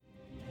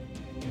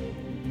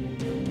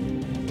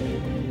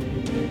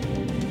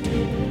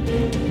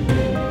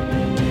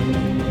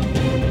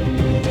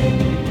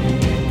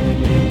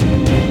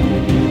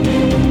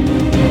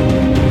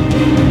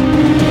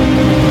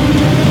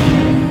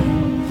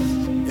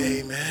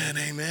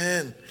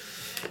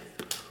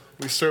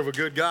We serve a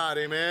good God,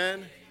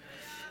 amen.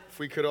 If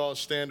we could all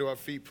stand to our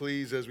feet,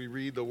 please, as we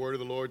read the word of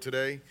the Lord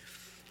today.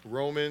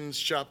 Romans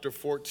chapter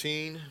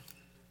 14.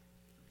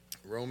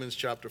 Romans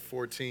chapter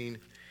 14.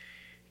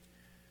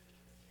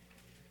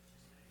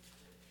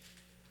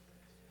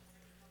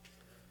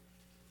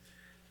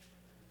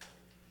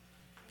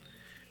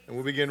 And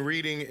we'll begin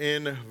reading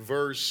in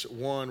verse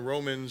 1.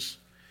 Romans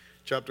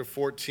chapter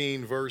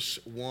 14, verse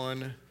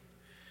 1.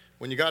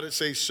 When you got it,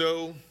 say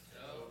so.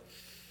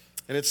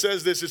 And it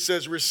says this, it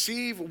says,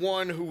 receive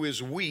one who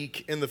is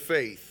weak in the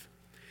faith,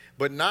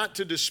 but not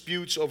to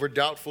disputes over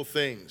doubtful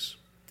things.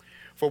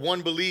 For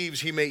one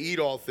believes he may eat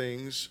all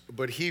things,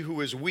 but he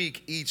who is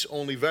weak eats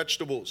only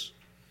vegetables.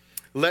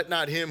 Let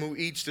not him who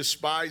eats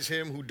despise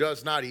him who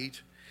does not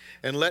eat,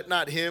 and let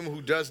not him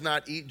who does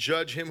not eat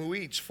judge him who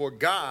eats, for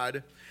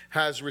God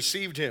has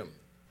received him.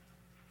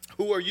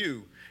 Who are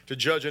you to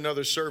judge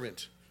another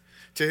servant?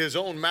 To his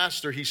own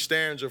master he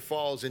stands or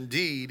falls.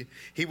 Indeed,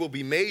 he will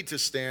be made to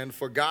stand,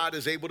 for God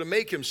is able to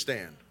make him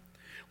stand.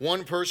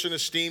 One person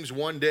esteems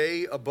one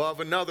day above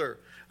another.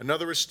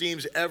 Another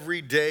esteems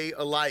every day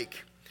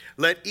alike.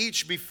 Let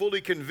each be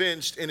fully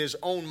convinced in his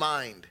own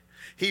mind.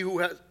 He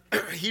who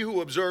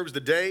observes the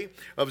day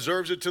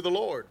observes it to the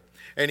Lord.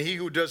 And he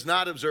who does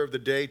not observe the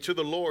day to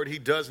the Lord, he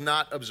does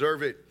not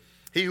observe it.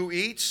 He who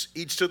eats,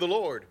 eats to the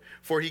Lord,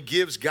 for he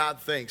gives God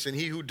thanks. And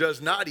he who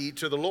does not eat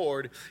to the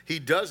Lord, he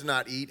does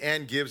not eat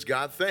and gives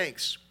God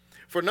thanks.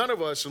 For none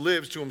of us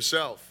lives to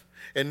himself,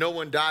 and no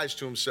one dies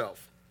to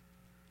himself.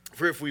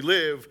 For if we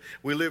live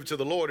to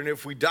the Lord, and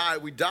if we die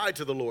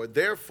to the Lord.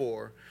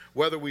 Therefore,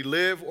 whether we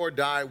live or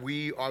die,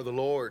 we are the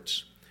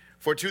Lord's.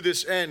 For to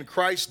this end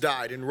Christ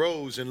died and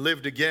rose and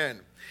lived again,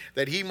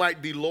 that he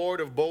might be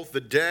Lord of both the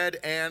dead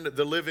and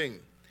the living.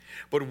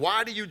 But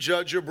why do you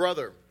judge your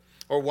brother?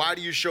 Or why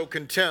do you show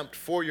contempt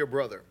for your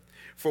brother?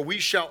 For we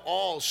shall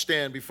all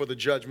stand before the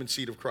judgment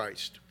seat of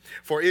Christ.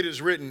 For it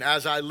is written,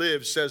 as I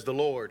live, says the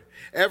Lord,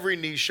 every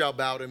knee shall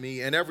bow to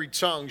me, and every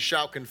tongue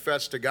shall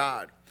confess to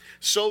God.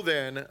 So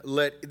then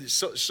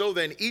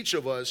each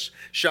of us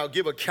shall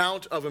give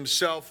account of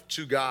himself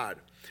to God.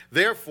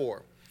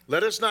 Therefore,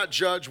 let us not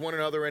judge one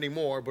another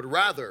anymore, but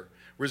rather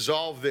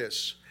resolve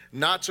this,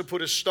 not to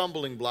put a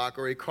stumbling block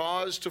or a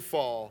cause to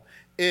fall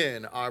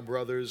in our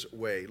brother's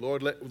way.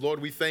 Lord,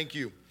 we thank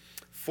you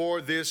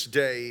for this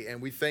day, and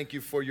we thank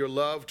you for your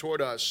love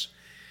toward us.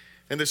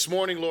 And this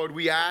morning, Lord,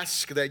 we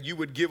ask that you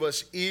would give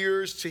us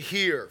ears to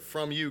hear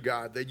from you,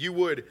 God, that you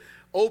would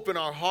open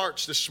our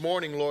hearts this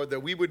morning, Lord, that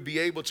we would be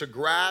able to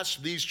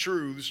grasp these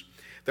truths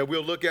that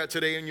we'll look at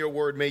today in your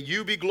word. May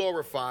you be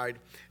glorified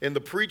in the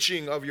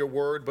preaching of your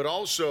word, but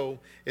also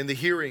in the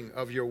hearing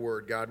of your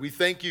word, God. We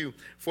thank you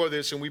for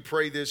this, and we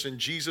pray this in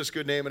Jesus'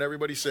 good name. And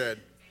everybody said,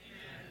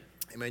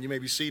 amen. You may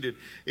be seated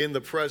in the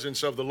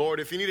presence of the Lord.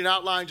 If you need an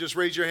outline, just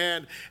raise your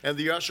hand, and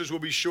the ushers will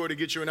be sure to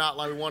get you an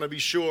outline. We want to be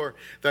sure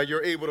that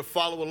you're able to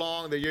follow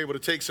along, that you're able to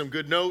take some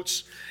good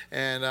notes,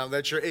 and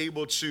that you're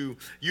able to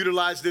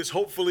utilize this,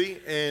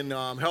 hopefully, in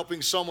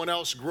helping someone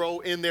else grow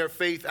in their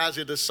faith as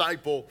a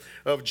disciple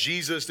of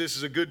Jesus. This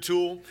is a good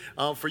tool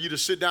for you to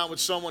sit down with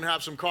someone,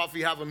 have some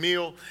coffee, have a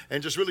meal,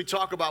 and just really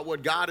talk about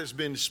what God has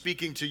been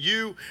speaking to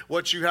you,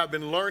 what you have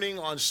been learning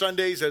on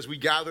Sundays as we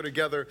gather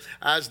together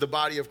as the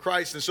body of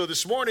Christ. And so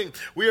this morning,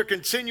 we are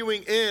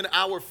continuing in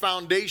our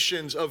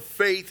Foundations of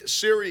Faith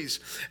series,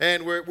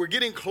 and we're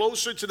getting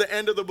closer to the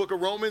end of the book of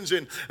Romans.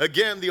 And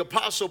again, the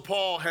Apostle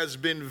Paul has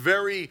been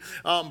very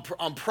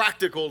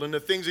practical in the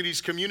things that he's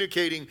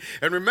communicating.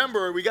 And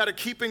remember, we got to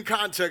keep in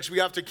context, we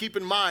have to keep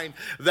in mind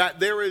that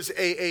there is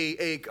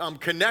a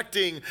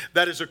connecting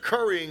that is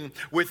occurring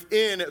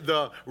within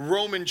the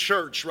Roman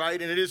church, right?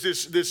 And it is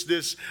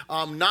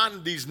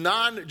these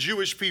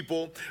non-Jewish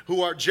people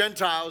who are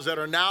Gentiles that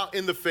are now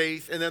in the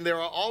faith, and then there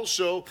are also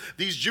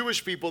these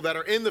Jewish people that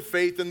are in the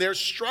faith, and they're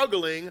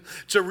struggling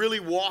to really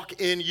walk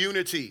in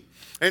unity.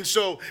 And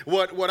so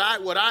what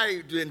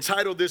I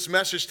entitled this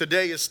message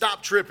today is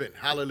Stop Tripping.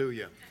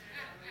 Hallelujah.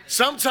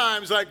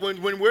 Sometimes, like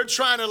when we're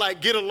trying to like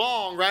get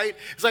along, right?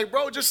 It's like,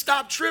 bro, just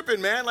stop tripping,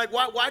 man. Like,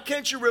 why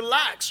can't you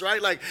relax, right?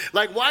 Like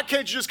why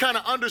can't you just kind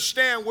of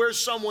understand where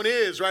someone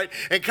is, right?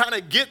 And kind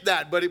of get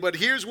that. But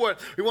here's what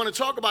we want to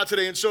talk about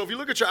today. And so if you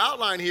look at your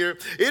outline here,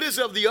 it is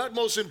of the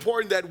utmost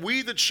important that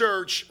we, the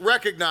church,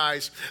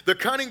 recognize the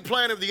cunning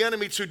plan of the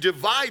enemy to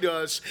divide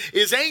us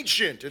is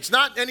ancient. It's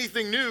not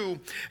anything new,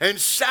 and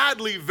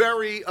sadly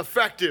very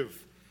effective.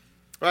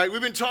 Right,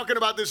 we've been talking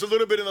about this a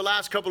little bit in the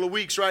last couple of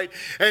weeks, right?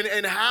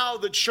 And how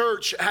the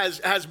church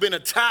has been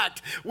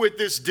attacked with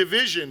this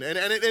division. And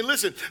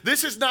listen,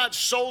 this is not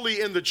solely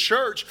in the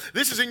church.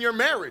 This is in your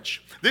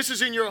marriage. This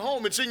is in your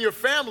home. It's in your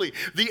family.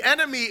 The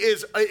enemy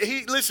is,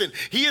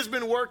 he has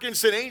been working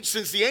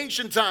since the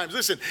ancient times.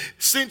 Listen,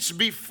 since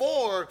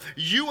before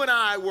you and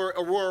I were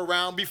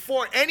around,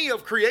 before any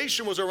of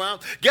creation was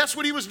around, guess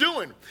what he was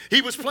doing?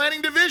 He was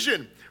planting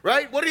division,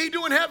 right? What did he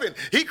do in heaven?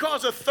 He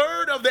caused a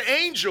third of the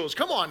angels.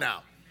 Come on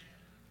now.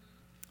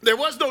 There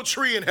was no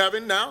tree in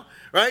heaven now,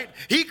 right?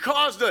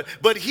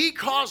 But he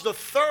caused a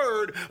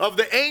third of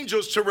the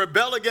angels to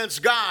rebel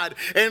against God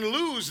and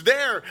lose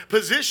their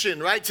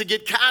position, right? To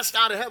get cast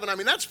out of heaven. I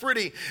mean, that's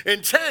pretty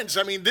intense.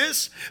 I mean,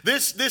 this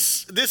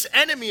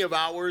enemy of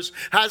ours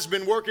has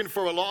been working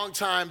for a long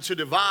time to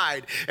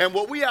divide. And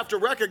what we have to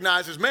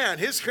recognize is, man,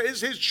 his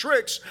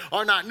tricks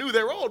are not new.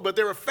 They're old, but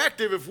they're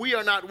effective if we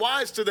are not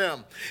wise to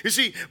them. You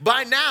see,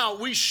 by now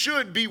we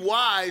should be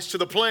wise to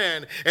the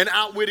plan and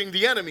outwitting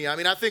the enemy. I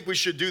mean, I think we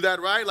should do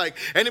that, right? Like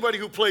anybody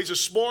who plays a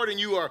sport and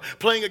you are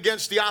playing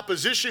against the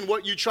opposition,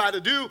 what you try to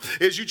do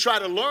is you try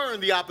to learn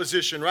the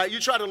opposition, right? You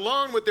try to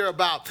learn what they're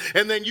about.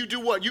 And then you do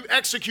what? You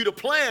execute a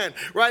plan,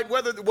 right?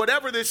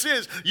 Whatever this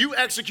is, you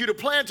execute a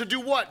plan to do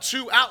what?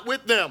 To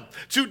outwit them,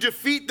 to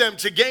defeat them,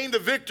 to gain the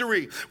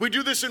victory. We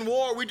do this in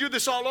war. We do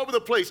this all over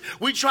the place.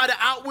 We try to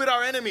outwit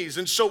our enemies.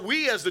 And so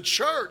we as the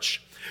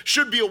church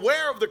should be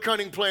aware of the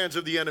cunning plans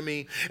of the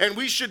enemy, and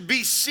we should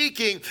be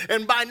seeking,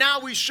 and by now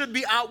we should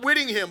be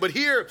outwitting him. But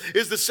here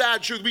is the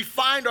sad truth. We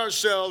find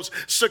ourselves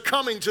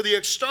succumbing to the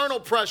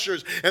external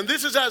pressures, and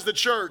this is as the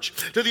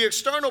church, to the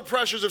external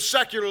pressures of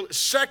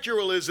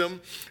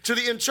secularism, to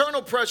the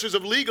internal pressures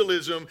of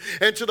legalism,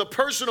 and to the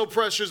personal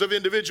pressures of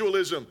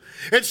individualism.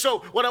 And so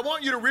what I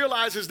want you to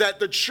realize is that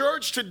the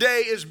church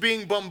today is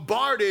being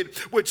bombarded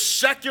with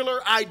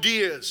secular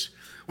ideas.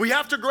 We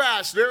have to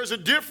grasp there is a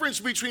difference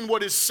between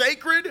what is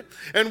sacred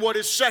and what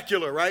is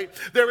secular, right?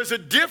 There is a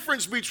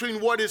difference between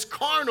what is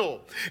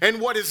carnal and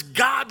what is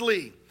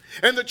godly.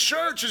 And the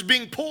church is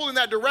being pulled in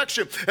that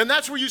direction. And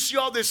that's where you see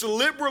all this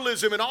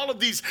liberalism and all of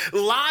these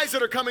lies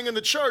that are coming in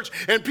the church.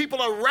 And people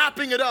are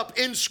wrapping it up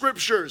in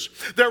scriptures.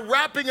 They're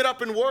wrapping it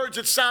up in words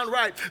that sound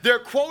right. They're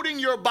quoting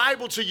your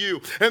Bible to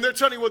you. And they're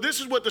telling you, well, this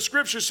is what the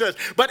scripture says.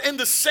 But in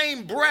the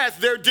same breath,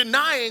 they're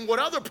denying what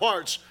other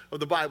parts of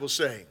the Bible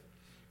say.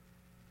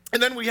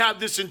 And then we have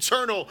this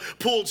internal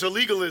pull to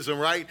legalism,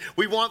 right?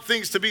 We want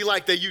things to be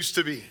like they used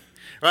to be.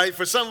 Right?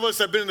 For some of us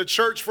that have been in the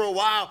church for a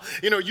while,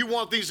 you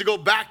want things to go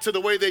back to the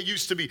way they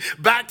used to be.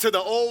 Back to the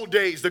old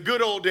days, the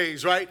good old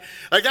days, right?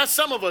 Like that's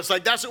some of us,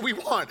 like that's what we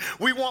want.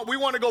 We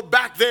want to go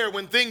back there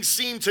when things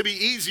seem to be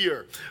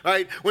easier,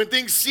 right? When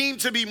things seem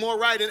to be more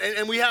right.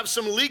 And we have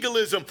some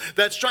legalism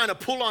that's trying to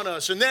pull on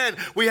us. And then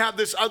we have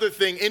this other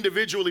thing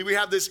individually. We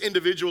have this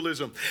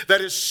individualism that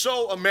is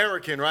so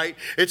American, right?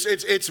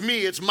 It's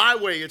me, it's my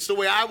way, it's the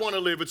way I want to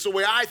live, it's the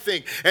way I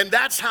think. And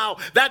that's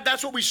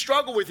what we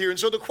struggle with here. And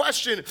so the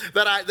question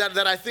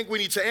that I think we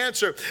need to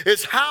answer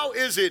is, how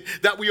is it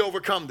that we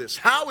overcome this?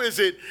 How is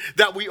it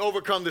that we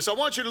overcome this? I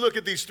want you to look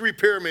at these three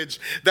pyramids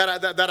that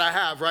I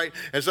have, right?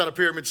 It's not a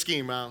pyramid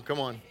scheme, man. Come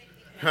on.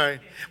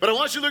 Right. But I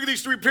want you to look at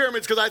these three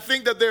pyramids because I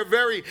think that they're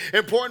very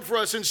important for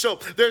us. And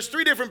so there's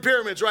three different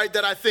pyramids, right,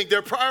 that I think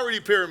they're priority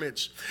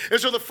pyramids. And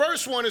so the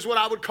first one is what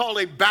I would call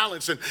a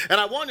balance. And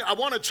I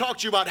want to talk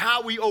to you about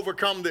how we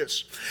overcome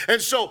this.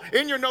 And so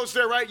in your notes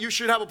there, right, you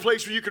should have a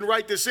place where you can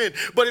write this in.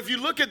 But if you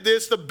look at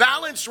this, the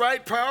balance,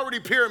 right, priority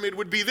pyramid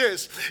would be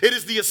this. It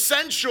is the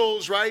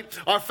essentials, right,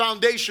 are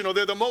foundational.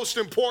 They're the most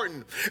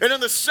important. And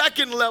then the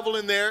second level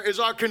in there is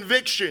our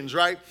convictions,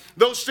 right?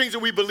 Those things that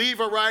we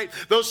believe are right.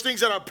 Those things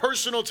that are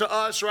personal to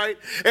us, right?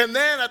 And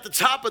then at the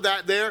top of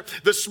that there,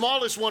 the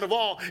smallest one of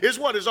all is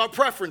what? Is our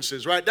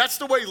preferences, right? That's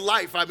the way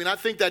life, I mean, I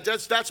think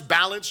that's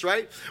balanced,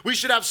 right? We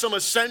should have some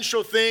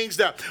essential things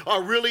that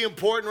are really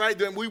important, right?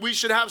 Then we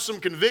should have some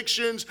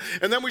convictions,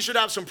 and then we should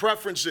have some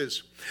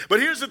preferences.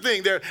 But here's the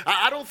thing,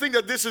 I don't think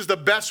that this is the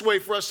best way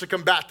for us to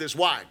combat this.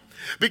 Why?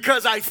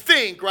 Because I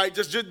think, right,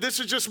 this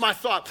is just my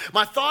thought.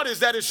 My thought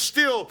is that it's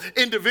still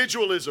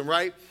individualism,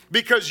 right?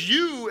 Because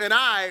you and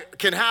I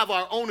can have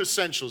our own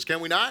essentials, can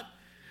we not?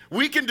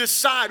 We can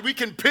decide, we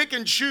can pick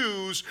and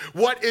choose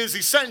what is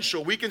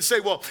essential. We can say,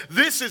 well,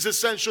 this is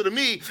essential to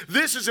me,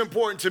 this is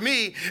important to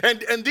me,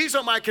 and these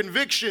are my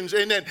convictions,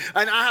 and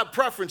I have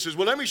preferences.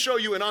 Well, let me show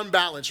you an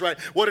unbalanced, right?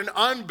 What an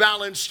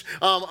unbalanced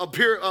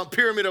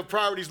pyramid of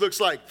priorities looks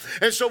like.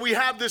 And so we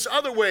have this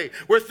other way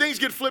where things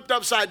get flipped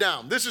upside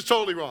down. This is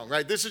totally wrong,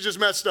 right? This is just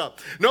messed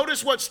up.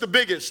 Notice what's the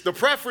biggest. The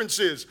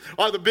preferences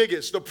are the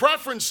biggest. The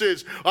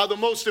preferences are the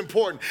most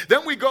important.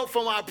 Then we go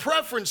from our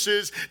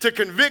preferences to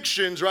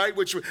convictions, right?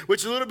 Which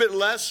is a little bit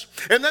less.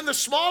 And then the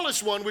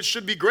smallest one, which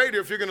should be greater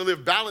if you're going to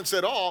live balanced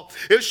at all,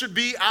 it should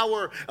be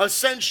our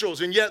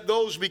essentials, and yet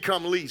those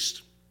become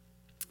least.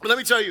 But let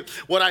me tell you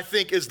what I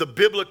think is the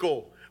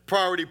biblical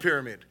priority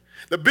pyramid.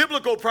 The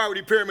biblical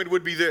priority pyramid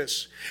would be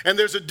this. And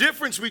there's a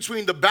difference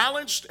between the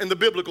balanced and the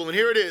biblical, and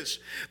here it is.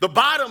 The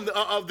bottom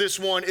of this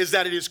one is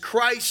that it is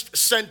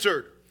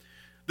Christ-centered.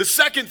 The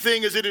second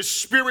thing is it is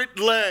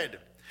spirit-led.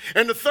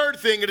 And the third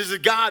thing, it is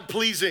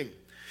God-pleasing.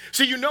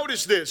 See, you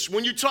notice this.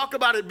 When you talk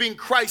about it being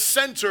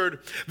Christ-centered,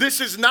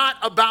 this is not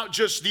about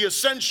just the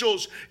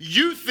essentials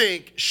you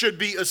think should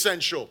be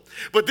essential.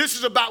 But this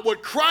is about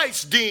what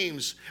Christ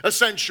deems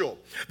essential.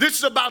 This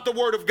is about the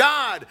Word of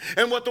God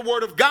and what the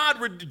Word of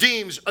God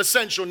deems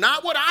essential.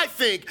 Not what I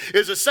think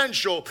is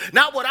essential,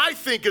 not what I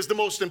think is the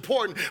most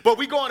important, but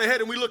we go on ahead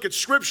and we look at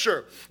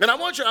Scripture. And I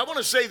want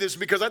to say this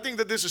because I think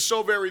that this is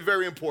so very,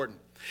 very important.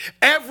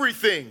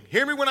 Everything,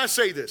 hear me when I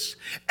say this,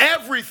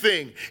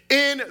 everything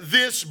in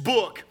this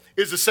book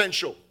is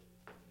essential.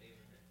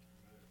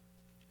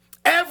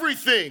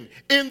 Everything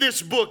in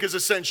this book is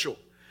essential.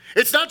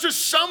 It's not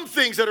just some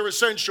things that are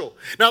essential.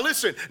 Now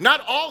listen,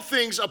 not all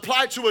things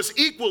apply to us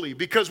equally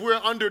because we're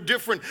under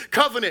different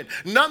covenant.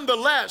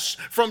 Nonetheless,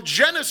 from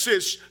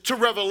Genesis to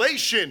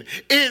Revelation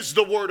is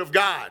the Word of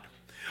God.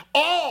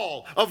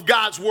 All of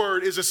God's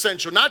word is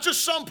essential, not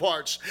just some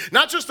parts,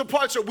 not just the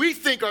parts that we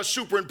think are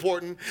super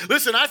important.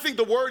 Listen, I think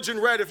the words in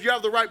red, if you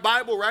have the right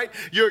Bible, right,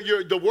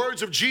 the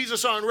words of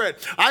Jesus are in red.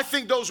 I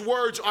think those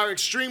words are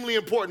extremely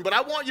important, but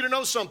I want you to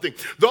know something.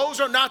 Those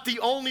are not the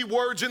only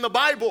words in the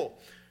Bible.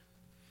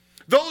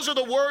 Those are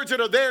the words that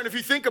are there, and if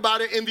you think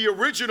about it, in the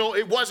original,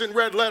 it wasn't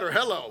red letter.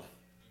 Hello.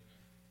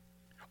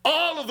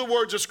 All of the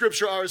words of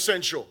Scripture are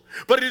essential,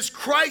 but it is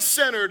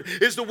Christ-centered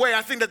is the way.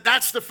 I think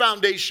that's the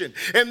foundation.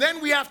 And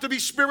then we have to be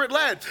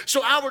Spirit-led.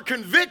 So our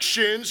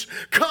convictions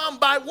come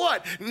by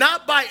what?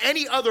 Not by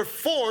any other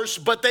force,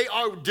 but they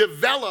are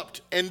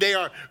developed and they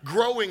are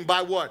growing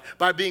by what?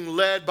 By being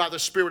led by the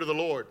Spirit of the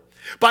Lord.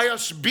 By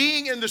us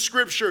being in the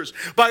Scriptures,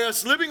 by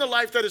us living a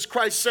life that is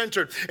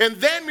Christ-centered. And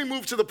then we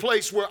move to the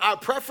place where our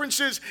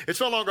preferences,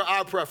 it's no longer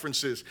our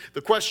preferences.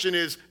 The question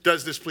is,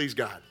 does this please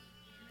God?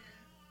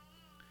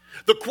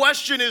 The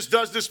question is,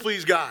 does this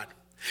please God?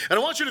 And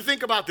I want you to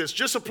think about this.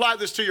 Just apply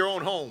this to your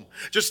own home.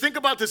 Just think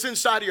about this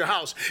inside of your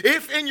house.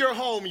 If in your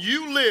home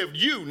you lived,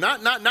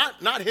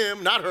 not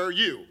him, not her,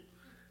 you.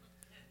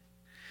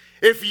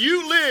 If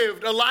you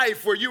lived a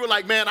life where you were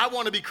like, man, I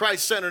want to be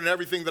Christ-centered in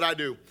everything that I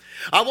do.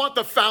 I want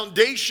the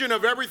foundation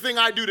of everything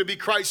I do to be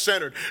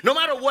Christ-centered. No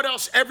matter what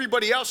else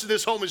everybody else in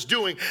this home is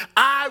doing,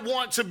 I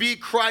want to be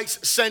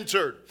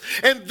Christ-centered.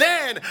 And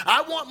then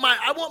I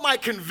want my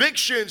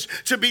convictions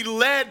to be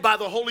led by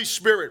the Holy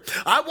Spirit.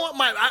 I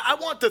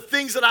want the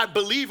things that I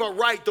believe are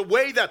right, the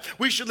way that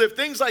we should live,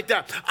 things like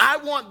that. I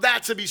want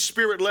that to be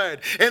Spirit-led.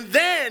 And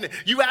then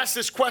you ask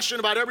this question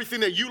about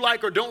everything that you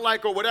like or don't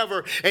like or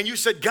whatever, and you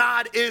said,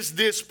 God, is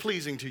this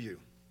pleasing to you?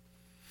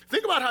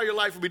 Think about how your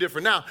life would be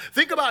different. Now,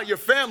 think about your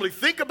family.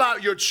 Think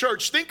about your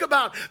church. Think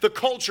about the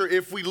culture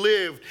if we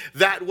lived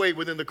that way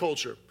within the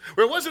culture.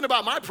 Where it wasn't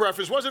about my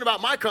preference, it wasn't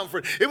about my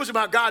comfort. It was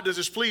about God, does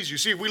this please you?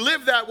 See, if we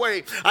live that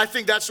way, I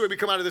think that's the way we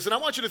come out of this. And I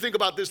want you to think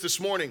about this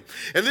morning.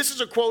 And this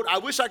is a quote. I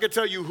wish I could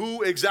tell you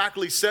who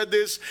exactly said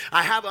this.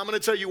 I'm going to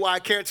tell you why I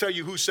can't tell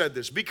you who said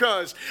this.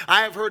 Because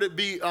I have heard it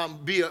be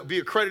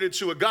accredited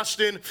to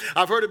Augustine.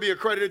 I've heard it be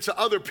accredited to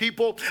other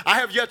people. I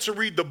have yet to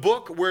read the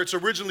book where it's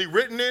originally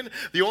written in.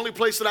 The only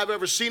place that I've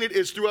ever seen it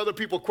is through other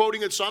people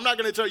quoting it, so I'm not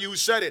going to tell you who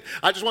said it.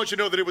 I just want you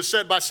to know that it was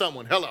said by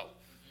someone. Hello.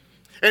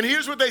 And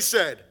here's what they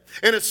said.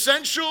 In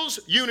essentials,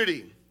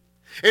 unity.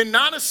 In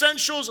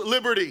non-essentials,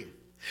 liberty.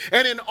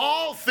 And in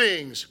all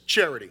things,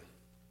 charity.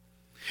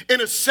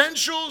 In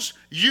essentials,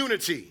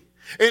 unity.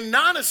 In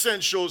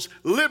non-essentials,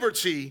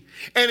 liberty.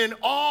 And in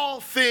all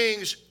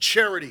things,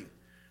 charity.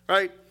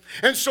 Right?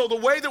 And so the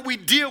way that we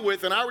deal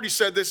with, and I already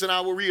said this and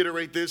I will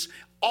reiterate this,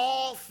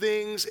 all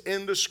things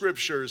in the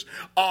Scriptures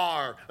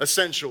are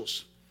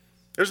essentials.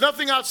 There's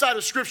nothing outside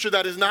of Scripture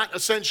that is not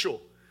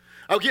essential.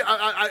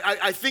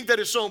 I think that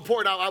is so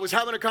important. I was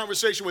having a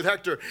conversation with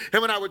Hector.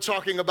 Him and I were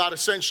talking about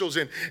essentials,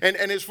 and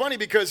it's funny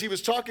because he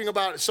was talking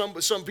about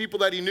some people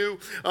that he knew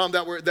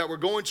that were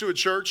going to a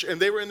church, and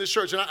they were in this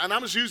church. And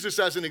I'm just use this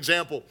as an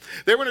example.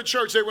 They were in a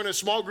church. They were in a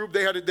small group.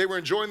 They were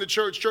enjoying the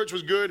church. Church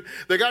was good.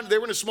 They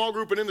were in a small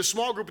group, and in the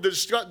small group,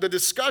 the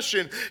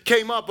discussion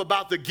came up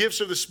about the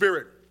gifts of the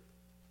Spirit.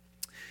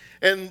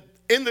 And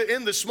in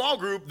the small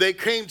group, they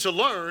came to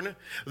learn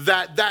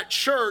that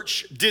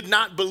church did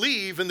not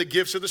believe in the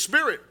gifts of the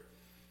Spirit.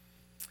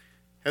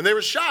 And they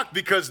were shocked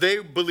because they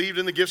believed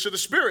in the gifts of the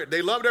Spirit.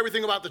 They loved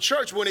everything about the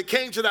church. When it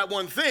came to that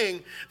one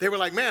thing, they were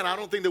like, man, I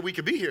don't think that we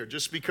could be here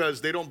just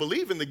because they don't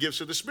believe in the gifts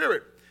of the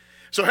Spirit.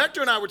 So Hector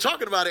and I were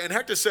talking about it, and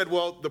Hector said,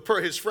 well,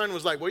 his friend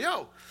was like, well,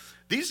 yo,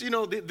 these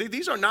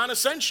are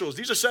non-essentials.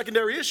 These are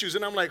secondary issues.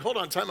 And I'm like, hold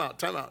on, time out.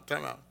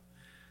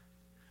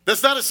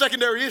 That's not a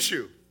secondary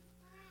issue.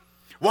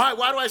 Why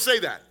do I say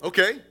that?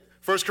 Okay,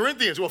 1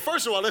 Corinthians. Well,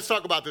 first of all, let's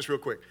talk about this real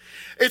quick.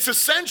 It's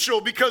essential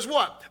because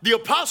what? The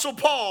Apostle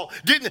Paul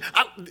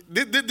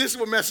this is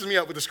what messes me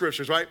up with the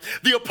Scriptures, right?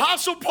 The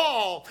Apostle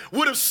Paul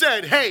would have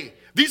said, hey,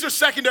 these are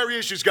secondary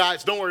issues,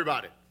 guys. Don't worry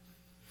about it.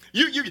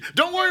 You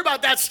don't worry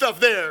about that stuff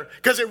there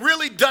because it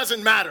really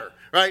doesn't matter,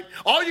 right?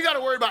 All you got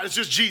to worry about is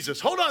just Jesus.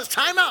 Hold on, it's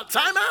time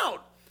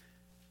out.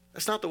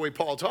 That's not the way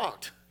Paul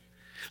talked.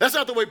 That's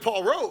not the way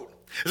Paul wrote.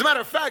 As a matter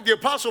of fact, the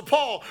Apostle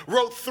Paul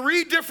wrote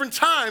 3 different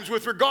times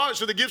with regards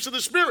to the gifts of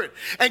the Spirit.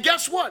 And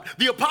guess what?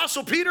 The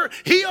Apostle Peter,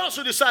 he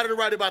also decided to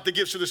write about the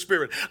gifts of the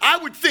Spirit. I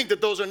would think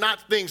that those are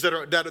not things that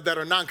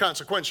are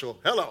non-consequential.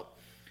 Hello.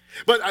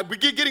 But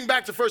getting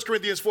back to 1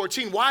 Corinthians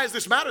 14, why does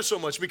this matter so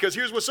much? Because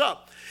here's what's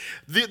up.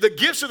 The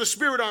gifts of the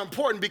Spirit are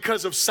important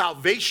because of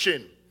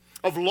salvation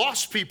of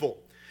lost people.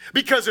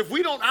 Because if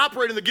we don't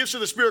operate in the gifts of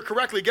the Spirit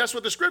correctly, guess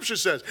what the Scripture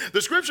says?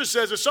 The Scripture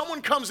says if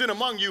someone comes in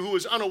among you who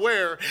is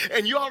unaware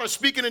and you all are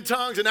speaking in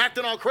tongues and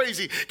acting all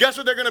crazy, guess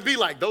what they're going to be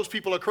like? Those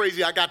people are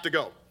crazy. I got to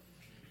go.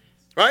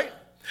 right?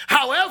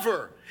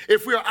 However,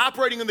 if we are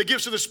operating in the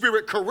gifts of the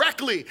Spirit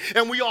correctly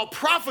and we all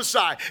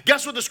prophesy,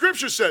 guess what the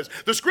scripture says?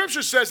 The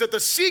scripture says that the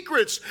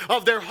secrets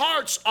of their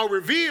hearts are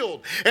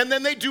revealed. And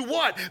then they do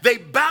what? They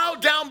bow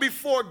down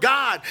before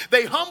God.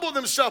 They humble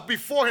themselves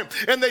before him.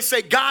 And they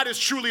say, God is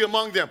truly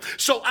among them.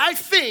 So I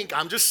think,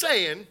 I'm just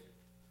saying,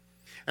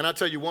 and I'll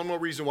tell you one more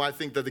reason why I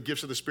think that the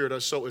gifts of the Spirit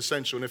are so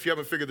essential. And if you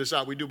haven't figured this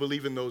out, we do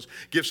believe in those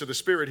gifts of the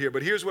Spirit here.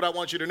 But here's what I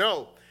want you to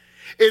know.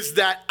 Is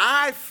that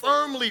I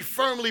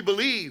firmly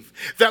believe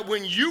that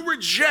when you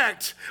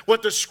reject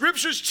what the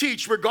scriptures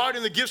teach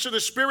regarding the gifts of the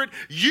Spirit,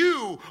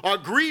 you are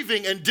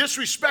grieving and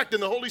disrespecting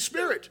the Holy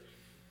Spirit.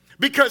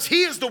 Because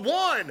he is the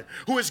one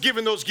who has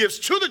given those gifts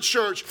to the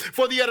church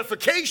for the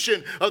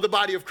edification of the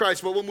body of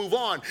Christ. But we'll move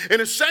on. In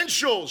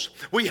essentials,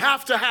 we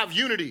have to have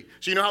unity.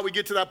 So you know how we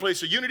get to that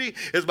place of unity?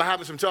 Is by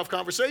having some tough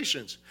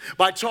conversations.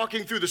 By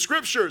talking through the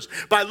scriptures.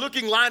 By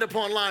looking line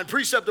upon line,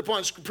 precept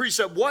upon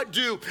precept. What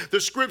do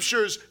the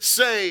scriptures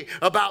say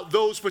about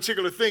those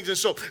particular things? And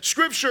so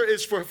scripture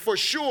is for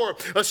sure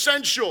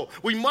essential.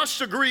 We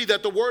must agree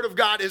that the word of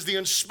God is the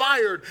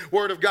inspired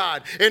word of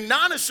God. In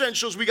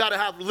non-essentials, we got to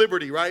have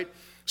liberty, right?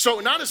 So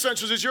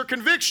non-essentials is your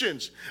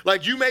convictions.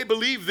 Like you may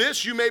believe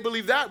this, you may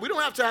believe that. We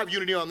don't have to have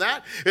unity on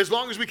that as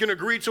long as we can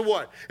agree to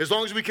what? As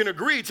long as we can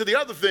agree to the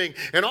other thing,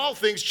 and all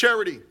things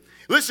charity.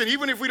 Listen,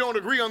 even if we don't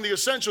agree on the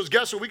essentials,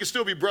 guess what? We can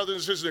still be brothers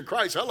and sisters in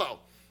Christ. Hello.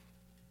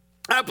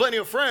 I have plenty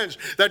of friends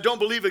that don't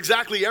believe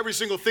exactly every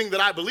single thing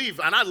that I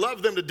believe, and I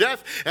love them to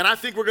death, and I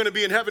think we're going to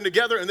be in heaven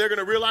together, and they're going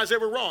to realize they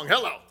were wrong.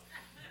 Hello.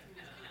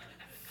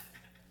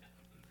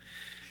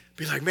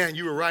 Be like, man,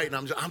 you were right,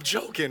 and I'm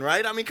joking,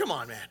 right? I mean, come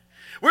on, man.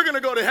 We're going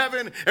to go to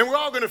heaven, and we're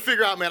all going to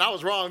figure out, man, I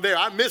was wrong there.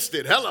 I missed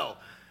it. Hello.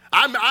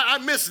 I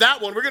missed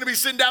that one. We're going to be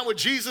sitting down with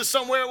Jesus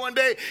somewhere one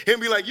day and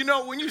be like, you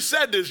know, when you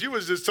said this, you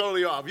was just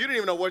totally off. You didn't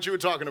even know what you were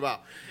talking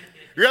about.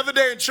 The other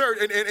day in church,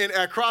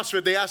 at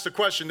CrossFit, they asked a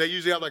question. They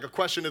usually have like a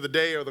question of the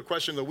day or the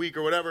question of the week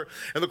or whatever.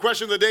 And the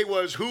question of the day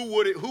was, who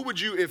would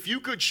you, if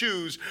you could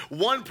choose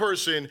one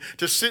person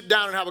to sit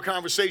down and have a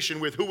conversation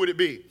with, who would it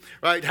be,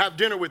 right? Have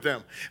dinner with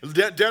them,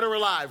 dead or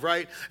alive,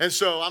 right? And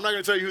so I'm not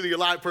going to tell you who the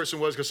alive person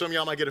was because some of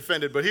y'all might get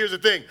offended. But here's the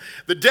thing.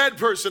 The dead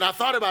person, I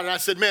thought about it. I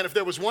said, man, if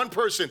there was one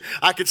person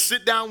I could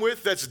sit down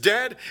with that's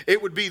dead,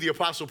 it would be the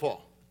Apostle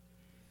Paul.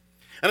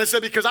 And I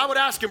said, because I would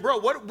ask him, bro,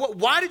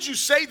 why did you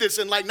say this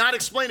and like not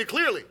explain it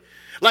clearly?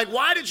 Like,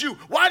 why did you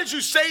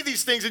say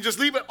these things and just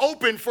leave it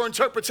open for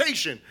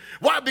interpretation?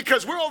 Why?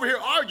 Because we're over here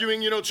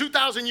arguing,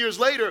 2,000 years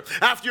later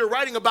after you're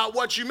writing about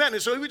what you meant.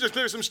 And so he would just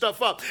clear some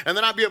stuff up. And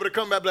then I'd be able to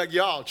come back like,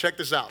 y'all, check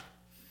this out.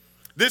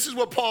 This is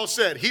what Paul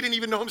said. He didn't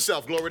even know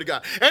himself. Glory to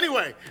God.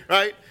 Anyway,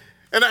 right?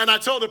 And I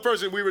told the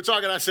person we were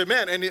talking, I said,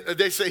 man, and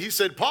he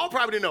said, Paul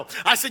probably didn't know.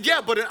 I said,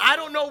 yeah, but I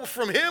don't know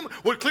from him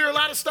would clear a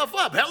lot of stuff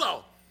up.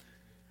 Hello.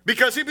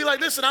 Because he'd be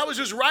like, listen, I was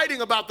just writing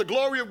about the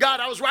glory of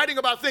God. I was writing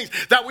about things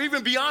that were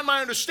even beyond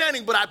my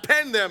understanding, but I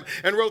penned them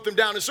and wrote them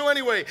down. And so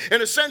anyway,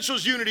 in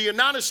essentials, unity, in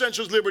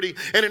non-essentials, liberty,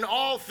 and in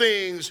all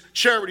things,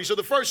 charity. So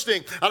the first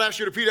thing I'll ask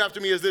you to repeat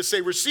after me is this. Say,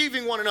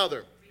 receiving one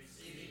another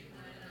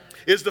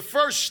is the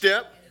first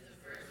step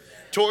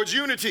towards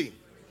unity.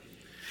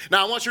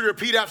 Now, I want you to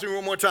repeat after me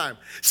one more time.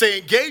 Say,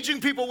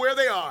 engaging people where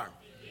they are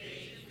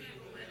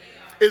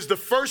is the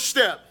first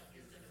step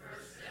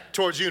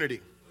towards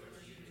unity.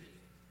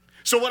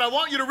 So what I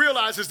want you to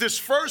realize is this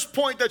first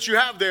point that you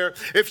have there,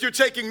 if you're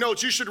taking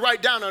notes, you should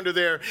write down under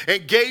there,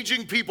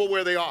 engaging people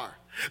where they are.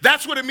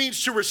 That's what it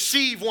means to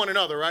receive one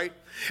another, right?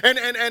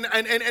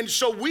 And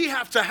so we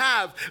have to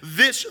have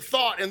this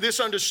thought and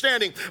this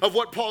understanding of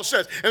what Paul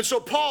says. And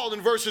so Paul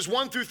in verses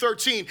 1 through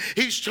 13,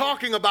 he's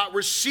talking about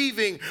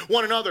receiving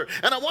one another.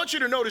 And I want you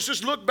to notice,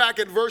 just look back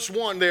at verse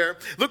 1 there.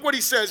 Look what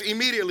he says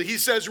immediately. He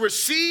says,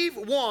 receive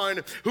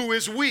one who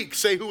is weak.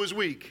 Say, who is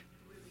weak.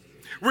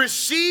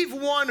 Receive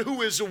one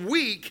who is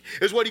weak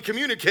is what he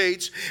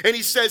communicates. And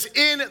he says,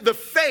 in the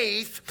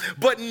faith,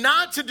 but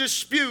not to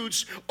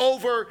disputes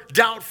over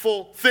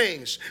doubtful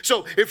things.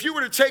 So if you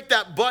were to take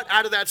that but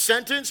out of that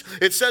sentence,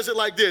 it says it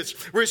like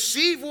this.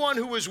 Receive one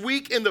who is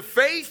weak in the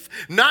faith,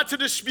 not to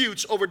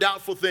disputes over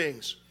doubtful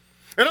things.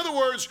 In other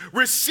words,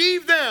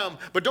 receive them,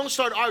 but don't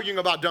start arguing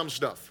about dumb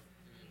stuff.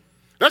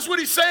 That's what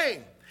he's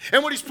saying.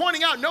 And what he's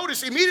pointing out,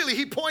 notice immediately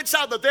he points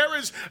out that there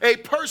is a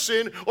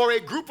person or a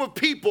group of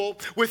people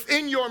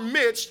within your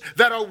midst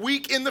that are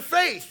weak in the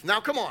faith. Now,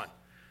 come on.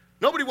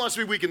 Nobody wants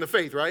to be weak in the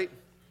faith, right?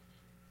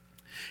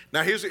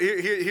 Now, here's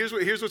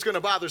what's going to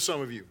bother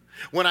some of you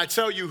when I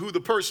tell you who the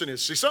person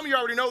is. See, some of you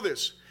already know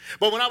this.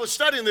 But when I was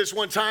studying this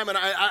one time, and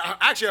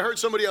I heard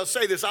somebody else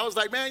say this, I was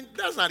like, man,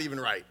 that's not even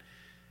right.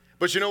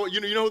 But you know what? You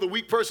know who the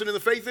weak person in the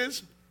faith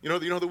is? You know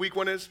who the weak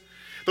one is?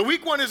 The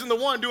weak one isn't the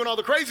one doing all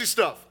the crazy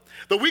stuff.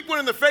 The weak one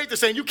in the faith is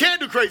saying, you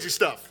can't do crazy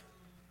stuff.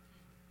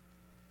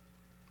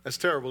 That's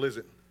terrible,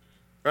 isn't it?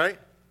 Right?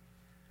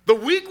 The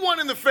weak one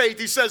in the faith,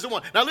 he says the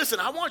one. Now listen,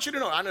 I want you to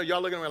know, I know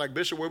y'all looking at me like,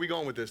 Bishop, where are we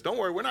going with this? Don't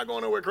worry, we're not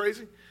going nowhere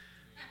crazy.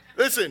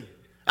 Listen,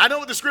 I know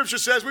what the scripture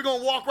says. We're going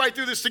to walk right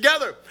through this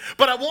together.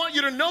 But I want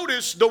you to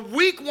notice the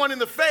weak one in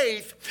the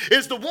faith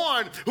is the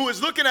one who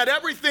is looking at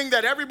everything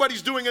that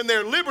everybody's doing in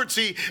their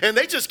liberty, and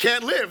they just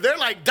can't live. They're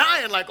like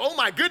dying, like, oh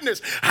my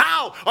goodness,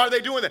 how are they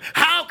doing that?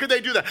 How could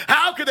they do that?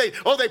 How could they?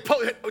 Oh,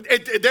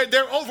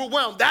 they're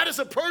overwhelmed. That is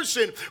a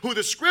person who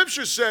the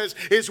scripture says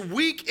is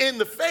weak in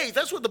the faith.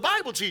 That's what the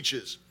Bible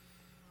teaches.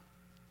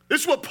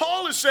 This is what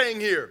Paul is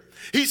saying here.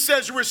 He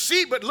says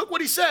receive, but look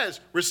what he says,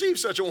 receive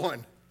such a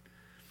one.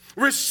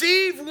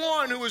 Receive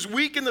one who is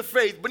weak in the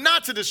faith, but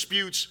not to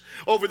disputes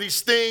over these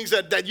things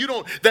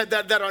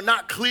that are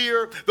not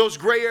clear, those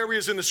gray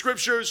areas in the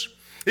scriptures.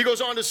 He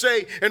goes on to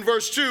say in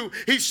verse 2,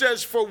 he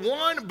says, for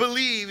one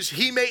believes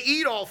he may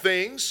eat all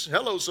things.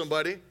 Hello,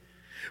 somebody.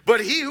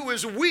 But he who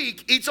is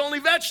weak eats only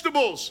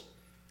vegetables.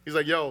 He's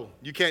like, yo,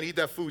 you can't eat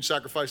that food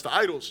sacrificed to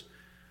idols.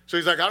 So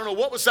he's like, I don't know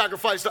what was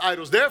sacrificed to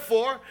idols.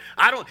 Therefore,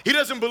 he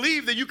doesn't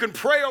believe that you can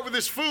pray over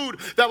this food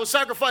that was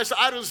sacrificed to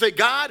idols and say,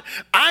 God,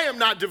 I am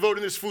not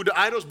devoting this food to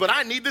idols, but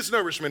I need this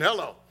nourishment.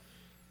 Hello.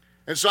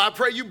 And so I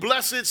pray you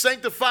bless it,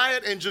 sanctify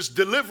it, and just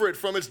deliver it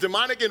from its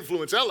demonic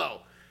influence. Hello.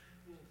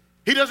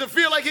 He doesn't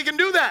feel like he can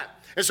do that.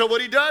 And so what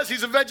he does,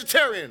 he's a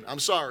vegetarian. I'm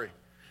sorry.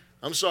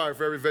 I'm sorry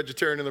for every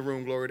vegetarian in the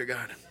room. Glory to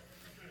God.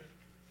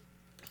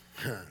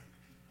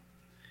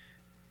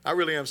 I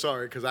really am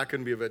sorry because I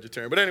couldn't be a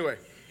vegetarian. But anyway.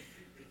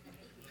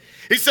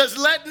 He says,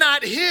 let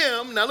not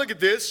him, now look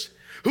at this,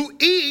 who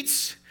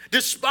eats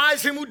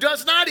despise him who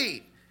does not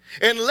eat.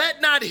 And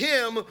let not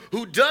him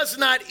who does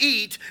not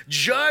eat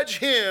judge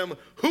him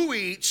who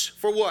eats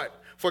for what?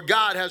 For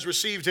God has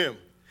received him.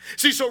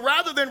 See, so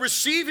rather than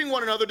receiving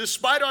one another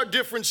despite our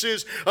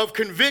differences of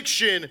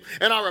conviction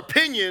and our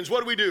opinions,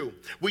 what do?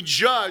 We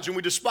judge and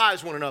we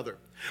despise one another.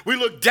 We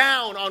look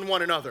down on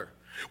one another.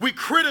 We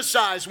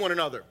criticize one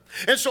another.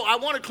 And so I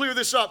want to clear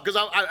this up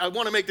because I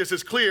want to make this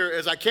as clear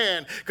as I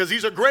can because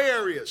these are gray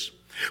areas.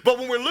 But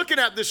when we're looking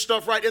at this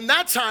stuff, right, in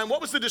that time, what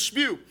was the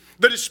dispute?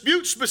 The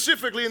dispute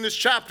specifically in this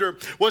chapter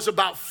was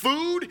about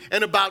food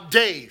and about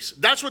days.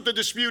 That's what the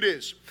dispute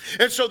is.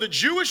 And so the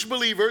Jewish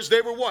believers,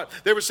 they were what?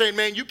 They were saying,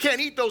 man, you can't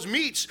eat those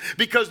meats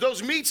because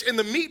those meats in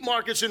the meat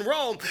markets in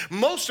Rome,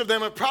 most of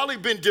them have probably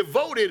been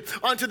devoted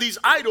unto these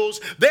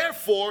idols.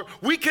 Therefore,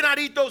 we cannot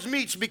eat those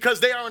meats because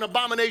they are an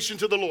abomination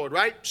to the Lord,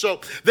 right?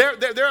 So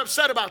they're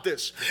upset about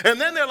this.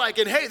 And then they're like,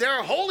 and hey, there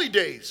are holy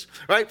days,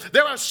 right?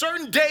 There are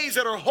certain days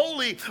that are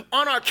holy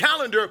on our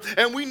calendar,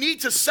 and we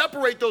need to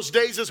separate those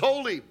days as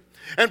holy.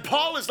 And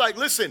Paul is like,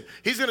 listen,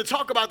 he's going to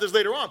talk about this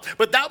later on,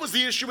 but that was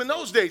the issue in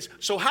those days.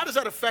 So how does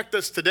that affect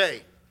us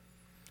today?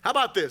 How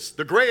about this?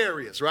 The gray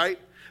areas, right?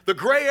 The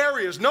gray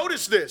areas.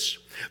 Notice this.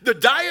 The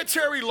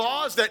dietary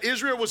laws that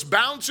Israel was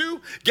bound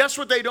to, guess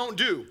what they don't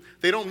do?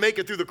 They don't make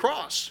it through the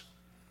cross.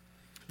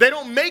 They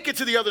don't make it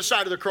to the other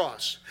side of the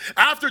cross.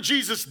 After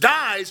Jesus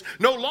dies,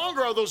 no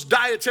longer are those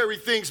dietary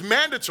things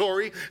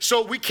mandatory,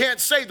 so we can't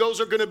say those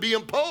are going to be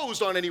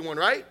imposed on anyone,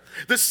 right?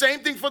 The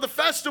same thing for the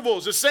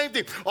festivals, the same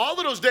thing. All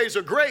of those days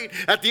are great.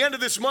 At the end of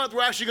this month,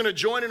 we're actually going to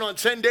join in on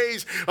 10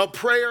 days of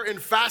prayer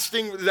and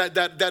fasting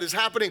that is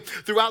happening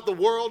throughout the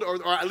world,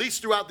 or at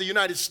least throughout the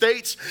United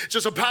States. It's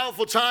just a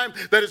powerful time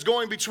that is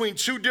going between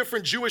two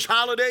different Jewish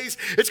holidays.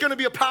 It's going to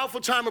be a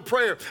powerful time of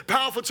prayer,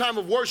 powerful time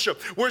of worship.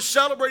 We're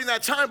celebrating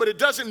that time, but it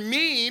doesn't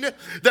mean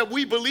that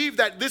we believe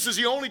that this is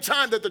the only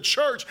time that the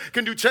church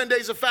can do 10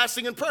 days of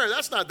fasting and prayer.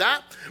 That's not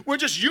that. We're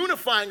just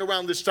unifying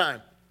around this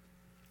time.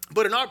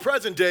 But in our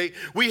present day,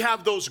 we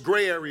have those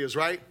gray areas,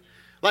 right?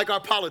 Like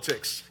our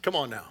politics. Come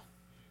on now.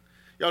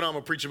 Y'all know I'm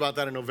going to preach about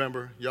that in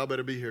November. Y'all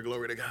better be here.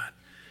 Glory to God.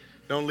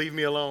 Don't leave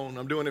me alone.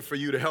 I'm doing it for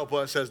you to help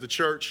us as the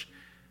church.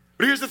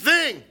 But here's the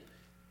thing.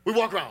 We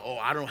walk around,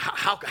 I don't know,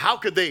 how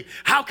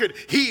could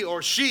he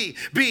or she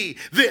be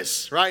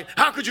this, right?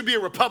 How could you be a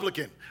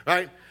Republican,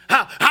 right?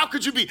 How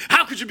could you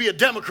be a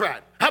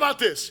Democrat? How about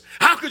this?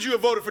 How could you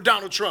have voted for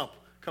Donald Trump?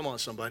 Come on,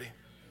 somebody.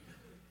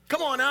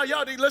 Come on now,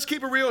 y'all, let's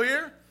keep it real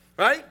here,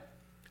 right?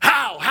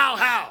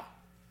 How?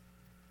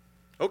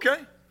 Okay.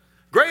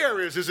 Gray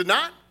areas, is it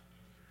not?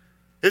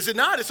 Is it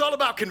not? It's all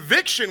about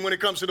conviction when it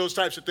comes to those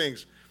types of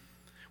things.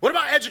 What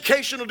about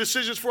educational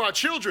decisions for our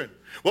children?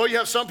 Well, you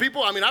have some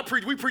people,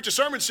 we preached a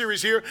sermon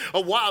series here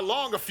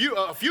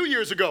a few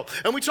years ago,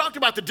 and we talked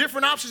about the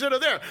different options that are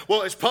there.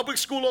 Well, is public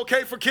school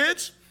okay for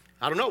kids?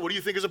 I don't know. What do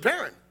you think as a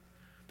parent?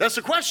 That's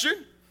the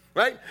question.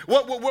 Right?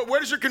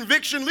 Where does your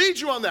conviction lead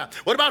you on that?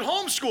 What about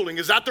homeschooling?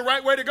 Is that the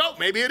right way to go?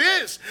 Maybe it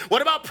is.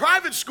 What about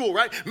private school,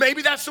 right?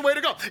 Maybe that's the way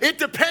to go. It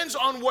depends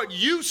on what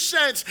you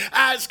sense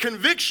as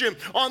conviction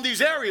on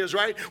these areas,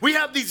 right? We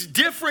have these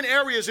different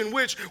areas in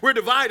which we're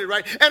divided,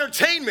 right?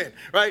 Entertainment,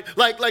 right?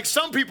 Like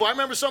some people, I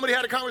remember somebody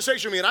had a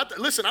conversation with me, and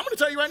listen, I'm going to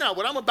tell you right now,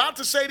 what I'm about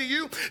to say to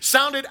you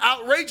sounded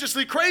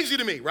outrageously crazy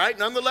to me, right?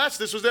 Nonetheless,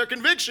 this was their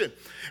conviction.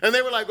 And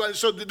they were like, well,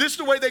 so this is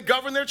the way they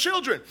govern their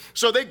children.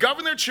 So they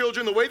govern their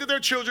children, the way that their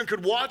children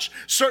could watch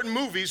certain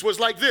movies was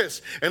like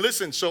this. And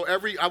listen,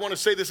 I want to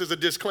say this as a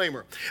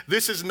disclaimer.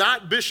 This is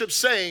not Bishop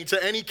saying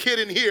to any kid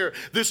in here,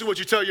 this is what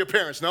you tell your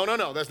parents. No,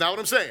 that's not what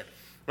I'm saying,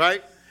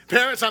 right?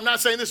 Parents, I'm not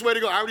saying this is the way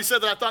to go. I already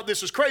said that I thought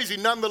this was crazy.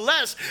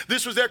 Nonetheless,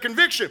 this was their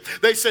conviction.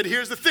 They said,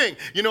 here's the thing.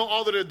 You know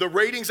all the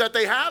ratings that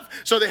they have?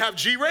 So they have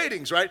G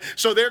ratings, right?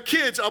 So their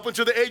kids up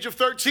until the age of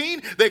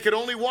 13, they could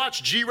only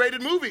watch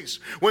G-rated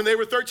movies. When they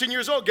were 13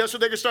 years old, guess what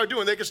they could start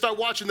doing? They could start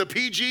watching the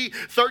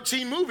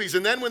PG-13 movies.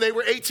 And then when they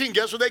were 18,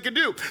 guess what they could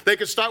do? They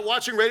could start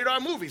watching rated R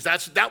movies.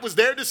 That was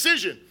their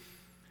decision.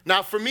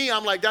 Now, for me,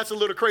 I'm like, that's a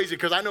little crazy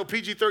because I know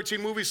PG-13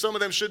 movies, some of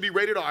them should be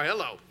rated R.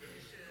 Hello.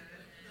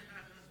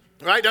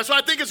 Right? That's why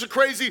I think it's a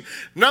crazy.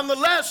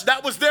 Nonetheless,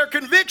 that was their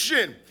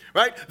conviction.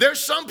 Right? There's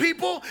some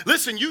people,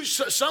 listen,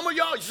 some of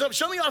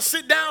y'all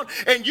sit down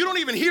and you don't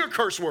even hear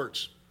curse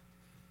words.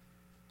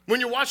 When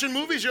you're watching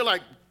movies, you're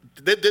like,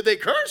 did they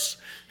curse?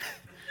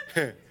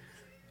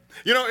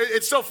 You know,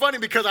 it's so funny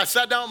because I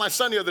sat down with my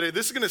son the other day.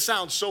 This is going to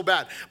sound so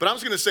bad, but I'm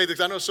just going to say this.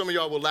 I know some of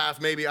y'all will laugh,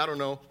 maybe, I don't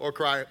know, or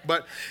cry,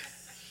 but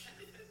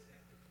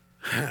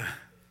I'm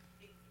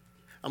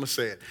going to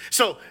say it.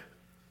 So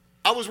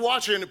I was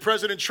watching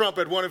President Trump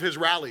at one of his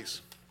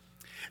rallies.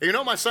 And you know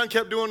what my son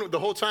kept doing the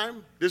whole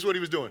time? This is what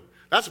he was doing.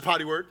 That's a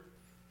potty word.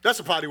 That's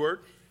a potty word.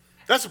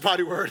 That's a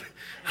potty word.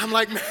 I'm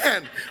like,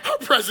 man, our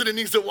president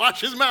needs to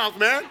wash his mouth,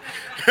 man.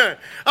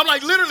 I'm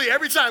like, literally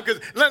every time,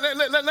 because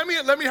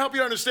let me help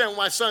you understand what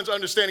my son's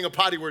understanding of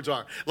potty words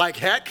are. Like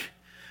heck,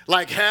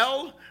 like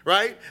hell,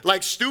 right?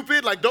 Like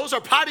stupid, like those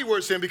are potty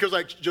words to him because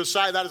like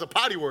Josiah, that is a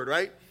potty word,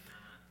 right?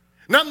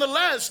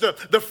 Nonetheless,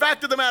 the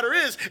fact of the matter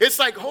is, it's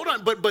like, hold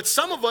on, but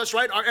some of us,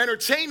 right, our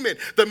entertainment,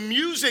 the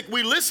music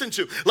we listen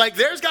to, like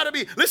there's got to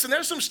be, listen,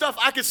 there's some stuff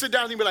I could sit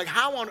down and be like,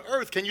 how on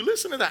earth can you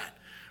listen to that?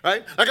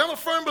 Right? Like I'm a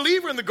firm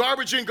believer in the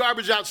garbage in,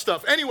 garbage out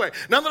stuff. Anyway,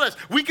 nonetheless,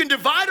 we can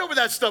divide over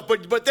that stuff,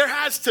 but there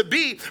has to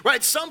be,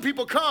 right? Some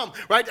people come,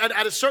 right,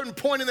 at a certain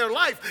point in their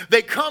life,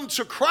 they come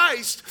to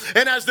Christ,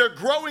 and as they're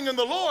growing in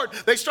the Lord,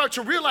 they start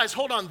to realize,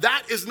 hold on,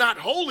 that is not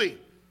holy.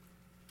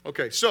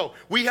 Okay, so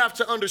we have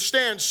to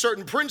understand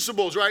certain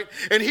principles, right?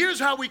 And here's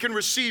how we can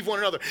receive one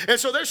another. And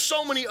so there's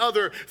so many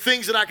other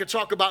things that I could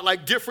talk about,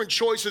 like different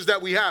choices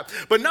that we have.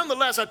 But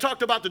nonetheless, I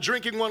talked about the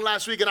drinking one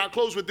last week, and I'll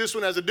close with this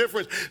one as a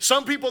difference.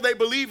 Some people, they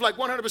believe like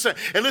 100%.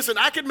 And listen,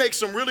 I could make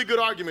some really good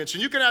arguments,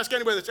 and you can ask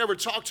anybody that's ever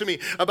talked to me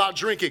about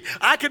drinking.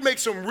 I could make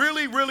some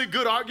really, really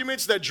good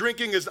arguments that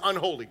drinking is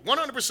unholy,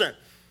 100%.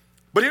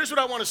 But here's what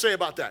I want to say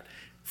about that.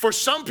 For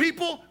some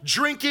people,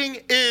 drinking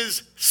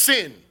is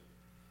sin.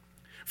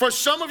 For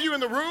some of you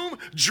in the room,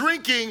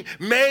 drinking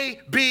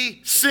may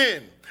be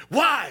sin.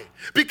 Why?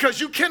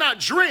 Because you cannot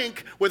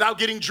drink without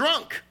getting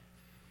drunk.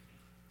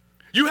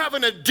 You have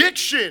an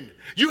addiction.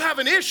 You have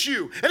an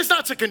issue. And it's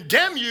not to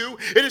condemn you.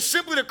 It is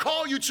simply to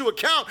call you to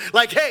account.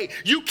 Like, hey,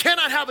 you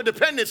cannot have a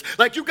dependence.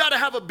 Like, you got to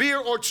have a beer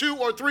or 2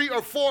 or 3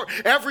 or 4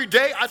 every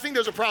day. I think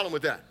there's a problem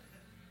with that.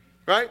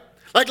 Right?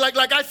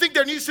 Like I think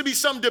there needs to be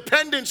some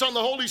dependence on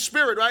the Holy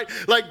Spirit, right?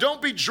 Like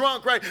don't be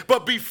drunk, right?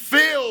 But be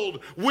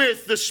filled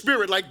with the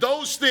Spirit. Like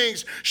those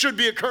things should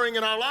be occurring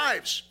in our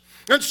lives.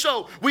 And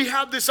so we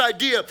have this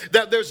idea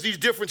that there's these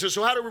differences.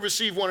 So how do we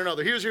receive one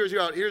another? Here's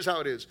how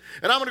it is.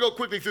 And I'm going to go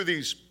quickly through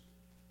these.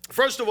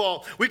 First of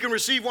all, we can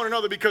receive one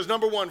another because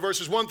number 1,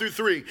 verses 1 through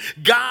 3,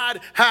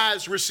 God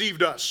has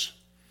received us.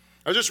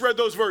 I just read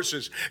those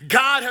verses.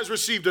 God has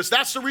received us.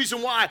 That's the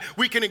reason why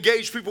we can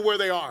engage people where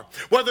they are.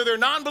 Whether they're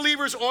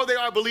non-believers or they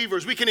are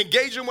believers, we can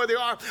engage them where they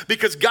are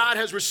because God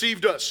has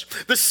received us.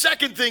 The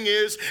second thing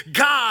is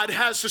God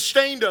has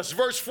sustained us.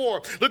 Verse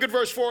 4. Look at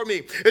verse 4 with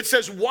me. It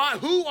says,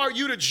 who are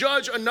you to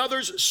judge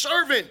another's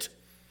servant?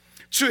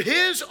 To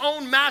his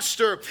own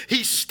master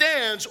he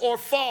stands or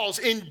falls.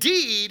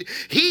 Indeed,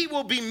 he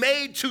will be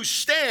made to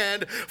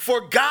stand,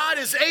 for God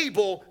is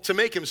able to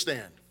make him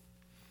stand.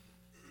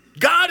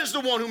 God is the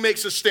one who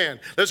makes us stand.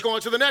 Let's go on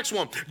to the next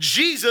one.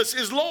 Jesus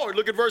is Lord.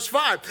 Look at verse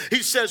 5.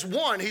 He says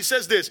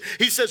this.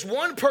 He says,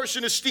 one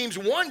person esteems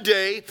one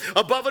day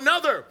above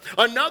another.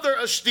 Another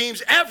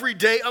esteems every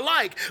day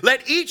alike.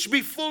 Let each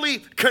be fully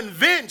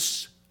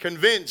convinced in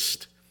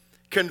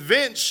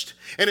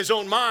his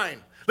own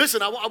mind.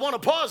 Listen, I want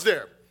to pause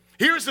there.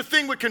 Here's the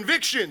thing with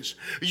convictions.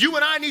 You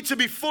and I need to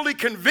be fully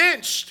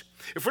convinced.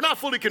 If we're not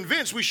fully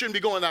convinced, we shouldn't be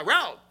going that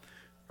route.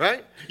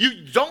 Right?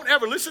 You don't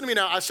ever, listen to me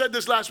now, I said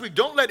this last week,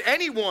 don't let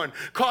anyone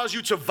cause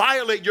you to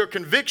violate your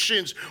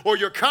convictions or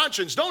your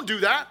conscience. Don't do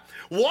that.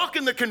 Walk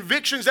in the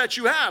convictions that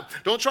you have.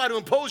 Don't try to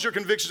impose your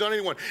convictions on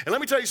anyone. And let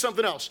me tell you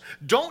something else.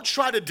 Don't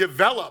try to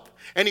develop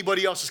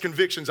anybody else's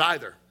convictions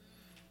either.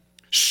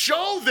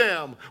 Show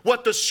them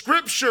what the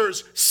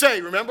scriptures say.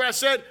 Remember I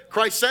said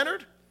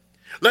Christ-centered?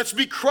 Let's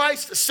be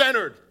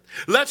Christ-centered.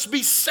 Let's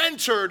be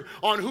centered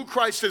on who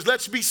Christ is.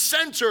 Let's be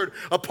centered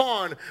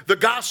upon the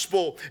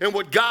gospel and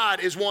what God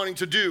is wanting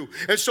to do.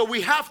 And so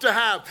we have to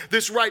have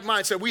this right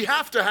mindset. We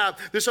have to have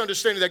this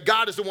understanding that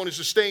God is the one who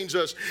sustains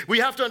us. We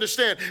have to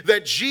understand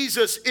that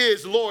Jesus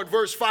is Lord.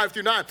 Verse 5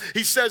 through 9,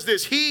 he says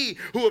this, he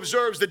who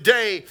observes the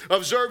day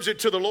observes it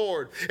to the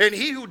Lord. And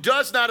he who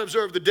does not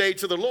observe the day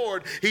to the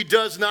Lord, he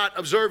does not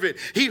observe it.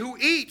 He who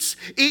eats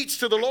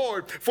to the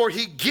Lord, for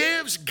he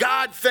gives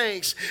God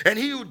thanks. And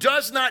he who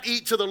does not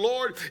eat to the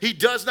Lord, he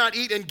does not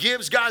eat and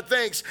gives God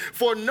thanks.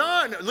 For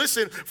none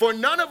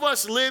of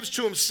us lives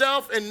to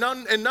himself, and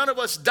none of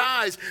us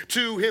dies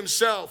to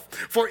himself.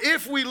 For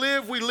if we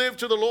live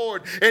to the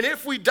Lord, and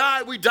if we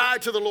die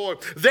to the Lord.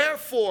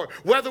 Therefore,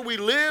 whether we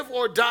live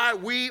or die,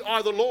 we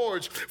are the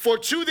Lord's. For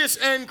to this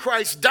end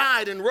Christ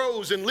died and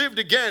rose and lived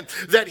again,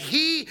 that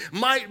he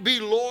might be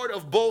Lord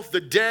of both the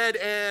dead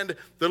and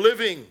the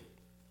living.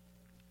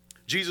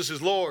 Jesus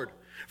is Lord.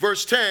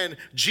 Verse 10,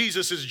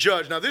 Jesus is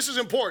judge. Now this is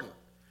important.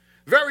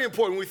 Very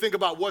important when we think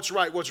about what's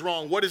right, what's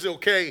wrong, what is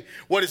okay,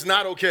 what is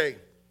not okay.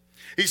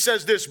 He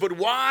says this, but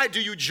why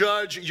do you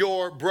judge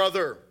your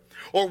brother?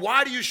 Or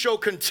why do you show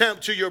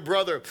contempt to your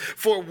brother?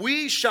 For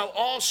we shall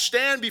all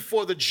stand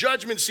before the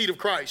judgment seat of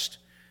Christ.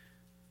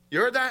 You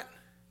heard that?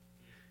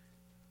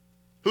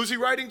 Who's he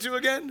writing to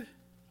again?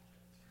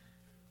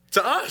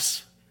 To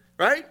us,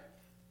 right?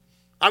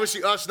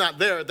 Obviously us not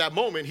there at that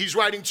moment. He's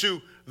writing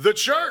to the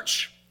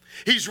church.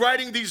 He's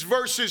writing these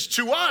verses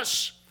to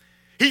us.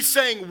 He's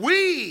saying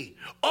we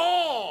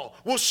all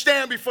will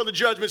stand before the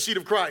judgment seat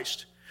of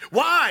Christ.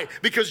 Why?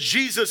 Because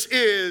Jesus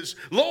is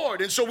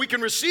Lord. And so we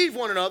can receive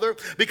one another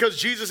because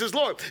Jesus is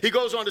Lord. He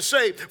goes on to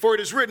say, for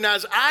it is written,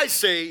 as I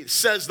say,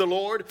 says the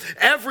Lord,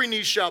 every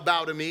knee shall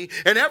bow to me,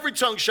 and every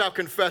tongue shall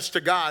confess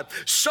to God.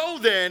 So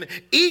then,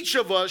 each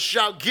of us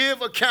shall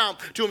give account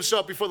to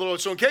himself before the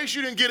Lord. So in case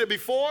you didn't get it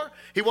before,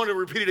 he wanted to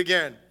repeat it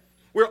again.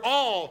 We're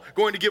all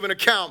going to give an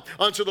account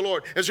unto the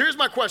Lord. And so here's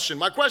my question.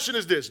 My question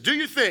is this. Do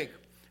you think,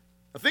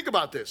 now think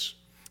about this.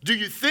 Do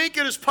you think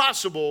it is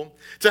possible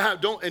to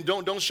have,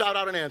 don't shout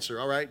out an answer,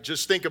 all right?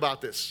 Just think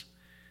about this.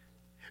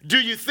 Do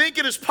you think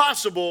it is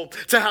possible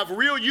to have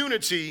real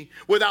unity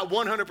without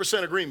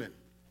 100% agreement?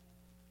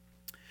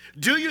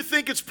 Do you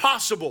think it's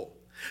possible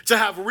to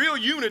have real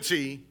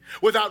unity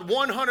without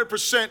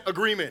 100%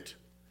 agreement?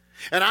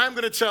 And I'm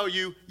going to tell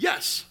you,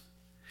 yes.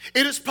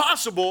 It is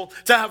possible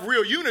to have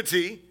real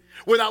unity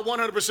without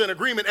 100%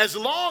 agreement as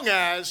long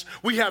as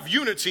we have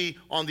unity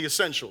on the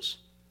essentials,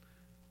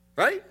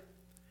 right?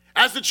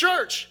 As the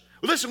church,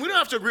 listen, we don't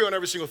have to agree on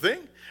every single thing,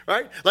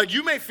 right? Like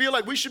you may feel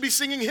like we should be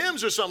singing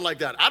hymns or something like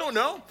that. I don't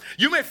know.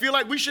 You may feel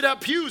like we should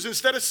have pews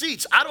instead of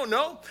seats. I don't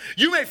know.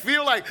 You may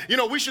feel like,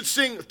 we should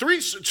sing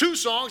 2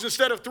 songs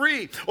instead of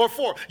 3 or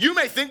 4. You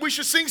may think we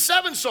should sing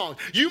 7 songs.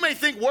 You may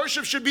think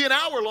worship should be an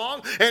hour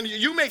long, and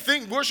you may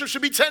think worship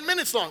should be 10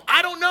 minutes long.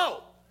 I don't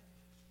know.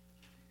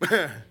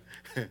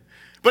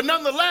 But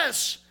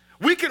nonetheless,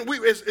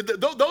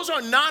 those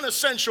are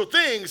non-essential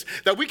things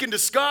that we can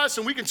discuss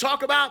and we can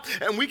talk about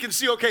and we can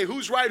see, okay,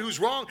 who's right, who's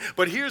wrong.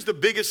 But here's the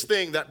biggest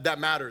thing that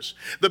matters.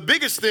 The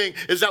biggest thing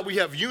is that we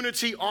have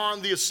unity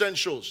on the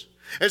essentials.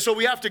 And so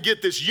we have to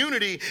get this.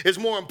 Unity is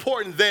more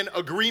important than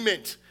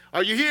agreement.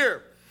 Are you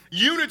here?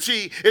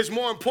 Unity is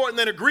more important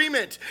than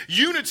agreement.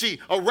 Unity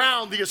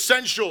around the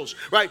essentials,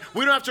 right?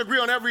 We don't have to agree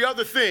on every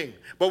other thing,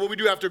 but what we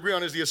do have to agree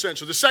on is the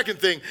essentials. The second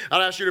thing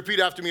I'll ask you to repeat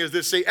after me is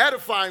this. Say,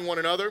 edifying one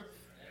another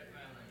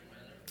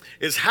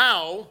is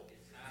how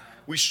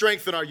we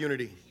strengthen our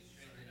unity.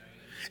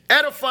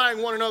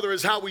 Edifying one another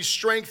is how we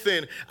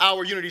strengthen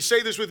our unity.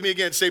 Say this with me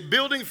again. Say,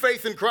 building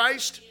faith in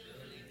Christ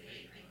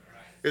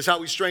is how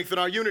we strengthen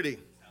our unity.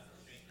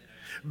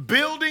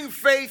 Building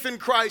faith in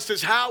Christ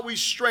is how we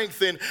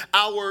strengthen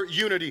our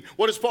unity.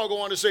 What does Paul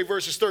go on to say,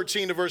 verses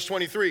 13 to verse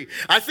 23?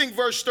 I think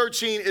verse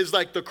 13 is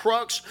like the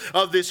crux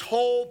of this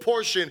whole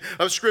portion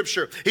of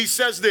Scripture. He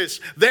says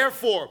this,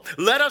 therefore,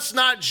 let us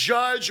not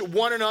judge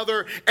one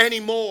another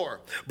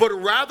anymore, but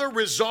rather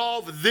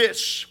resolve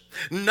this,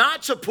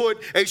 not to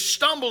put a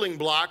stumbling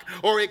block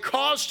or a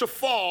cause to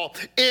fall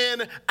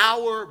in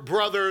our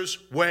brother's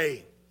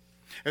way.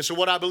 And so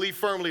what I believe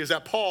firmly is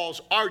that Paul's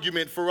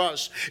argument for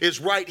us is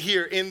right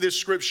here in this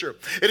scripture.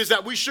 It is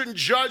that we shouldn't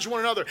judge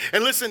one another.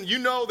 And listen, you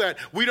know that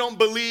we don't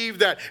believe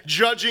that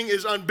judging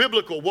is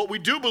unbiblical. What we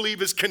do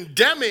believe is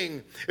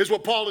condemning is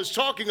what Paul is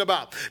talking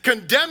about.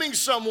 Condemning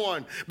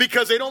someone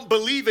because they don't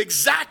believe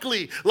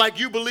exactly like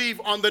you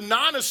believe on the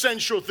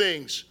non-essential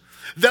things.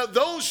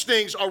 Those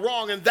things are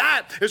wrong, and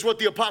that is what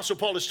the Apostle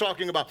Paul is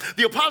talking about.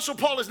 The Apostle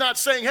Paul is not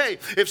saying, hey,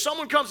 if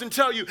someone comes and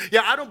tell you,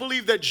 yeah, I don't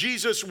believe that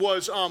Jesus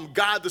was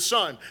God the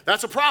Son,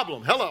 that's a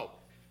problem. Hello.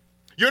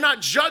 You're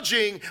not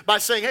judging by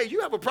saying, hey,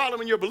 you have a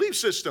problem in your belief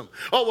system.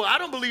 Oh, well, I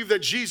don't believe that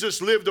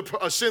Jesus lived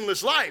a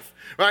sinless life,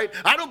 right?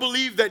 I don't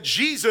believe that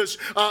Jesus,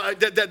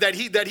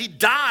 that he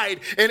died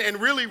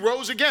and really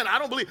rose again. I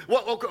don't believe,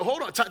 well, okay,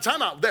 hold on,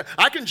 time out.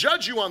 I can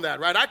judge you on that,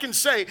 right? I can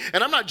say,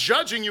 and I'm not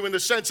judging you in the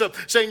sense of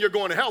saying you're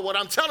going to hell. What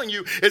I'm telling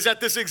you is at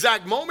this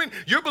exact moment,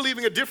 you're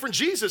believing a different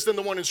Jesus than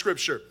the one in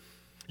Scripture.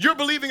 You're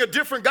believing a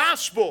different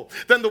gospel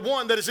than the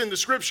one that is in the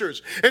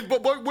scriptures.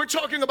 But we're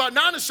talking about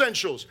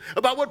non-essentials,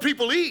 about what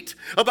people eat,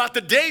 about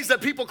the days that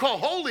people call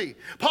holy.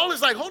 Paul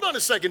is like, hold on a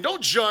second.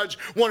 Don't judge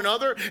one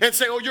another and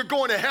say, oh, you're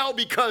going to hell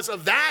because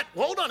of that.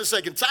 Hold on a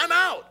second. Time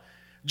out.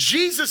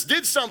 Jesus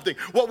did something.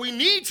 What we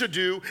need to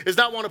do is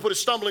not want to put a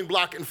stumbling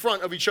block in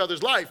front of each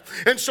other's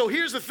life. And so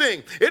here's the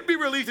thing. It'd be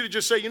real easy to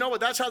just say, you know what,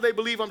 that's how they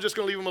believe, I'm just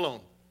going to leave them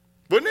alone.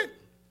 Wouldn't it?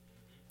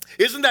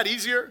 Isn't that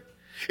easier?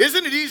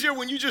 Isn't it easier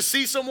when you just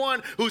see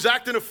someone who's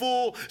acting a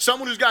fool,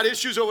 someone who's got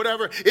issues or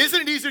whatever?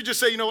 Isn't it easier to just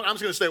say, you know what, I'm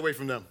just going to stay away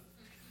from them?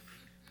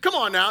 Come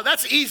on now,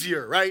 that's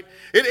easier, right?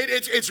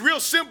 It's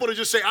real simple to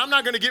just say, I'm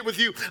not going to get with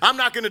you. I'm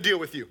not going to deal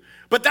with you.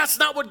 But that's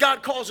not what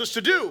God calls us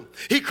to do.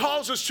 He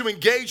calls us to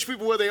engage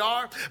people where they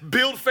are,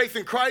 build faith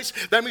in Christ.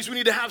 That means we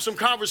need to have some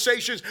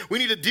conversations. We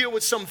need to deal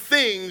with some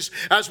things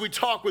as we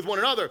talk with one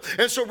another.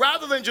 And so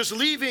rather than just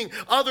leaving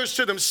others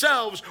to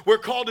themselves, we're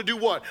called to do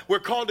what? We're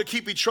called to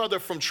keep each other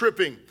from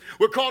tripping.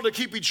 We're called to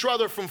keep each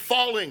other from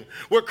falling.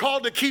 We're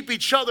called to keep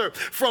each other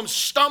from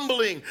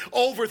stumbling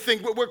over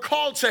things. We're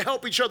called to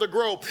help each other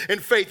grow in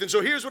faith. And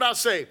so here's what I'll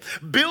say.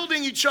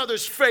 Building each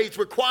other's faith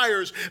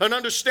requires an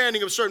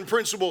understanding of certain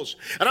principles.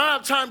 And I don't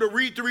have time to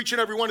read through each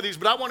and every one of these,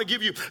 but I want to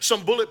give you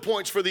some bullet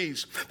points for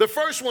these. The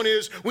first one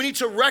is we need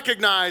to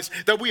recognize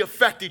that we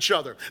affect each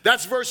other.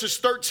 That's verses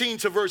 13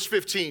 to verse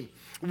 15.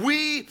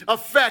 We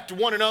affect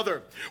one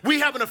another.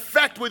 We have an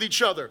effect with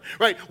each other,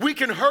 right? We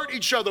can hurt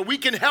each other. We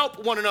can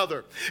help one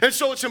another. And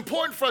so it's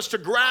important for us to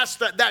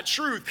grasp that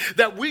truth,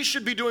 that we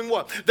should be doing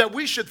what? That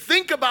we should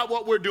think about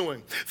what we're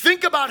doing.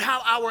 Think about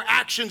how our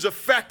actions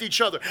affect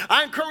each other.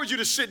 I encourage you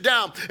to sit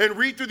down and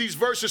read through these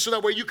verses so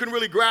that way you can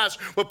really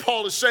grasp what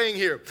Paul is saying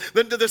here.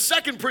 The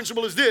second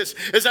principle is this,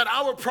 is that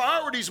our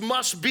priorities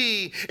must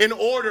be in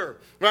order,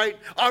 right?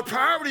 Our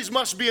priorities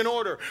must be in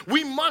order.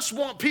 We must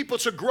want people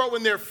to grow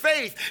in their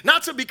faith,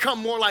 not to become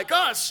more like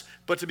us,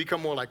 but to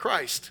become more like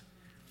Christ.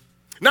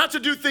 Not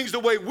to do things the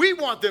way we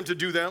want them to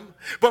do them,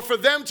 but for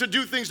them to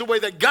do things the way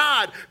that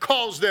God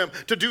calls them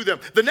to do them.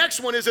 The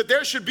next one is that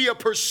there should be a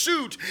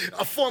pursuit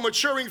for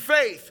maturing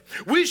faith.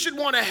 We should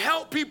want to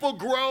help people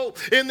grow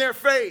in their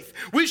faith.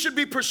 We should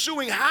be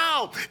pursuing,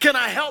 how can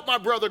I help my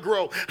brother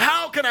grow?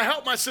 How can I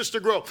help my sister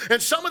grow? And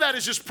some of that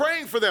is just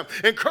praying for them,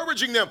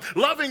 encouraging them,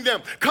 loving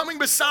them, coming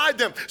beside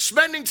them,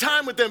 spending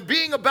time with them,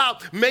 being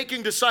about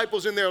making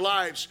disciples in their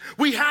lives.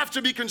 We have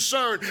to be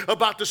concerned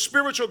about the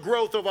spiritual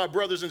growth of our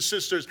brothers and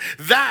sisters.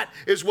 That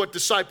is what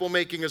disciple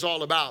making is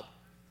all about.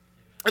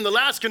 And the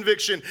last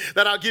conviction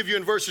that I'll give you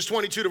in verses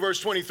 22 to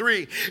verse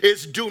 23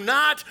 is do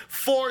not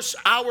force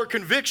our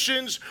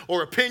convictions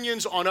or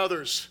opinions on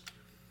others.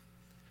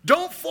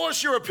 Don't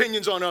force your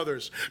opinions on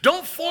others.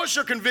 Don't force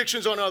your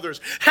convictions on others.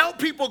 Help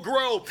people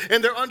grow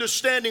in their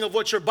understanding of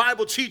what your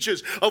Bible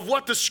teaches, of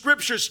what the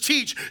scriptures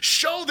teach.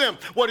 Show them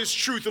what is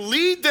truth.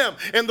 Lead them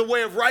in the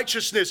way of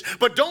righteousness.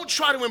 But don't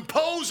try to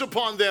impose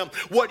upon them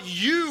what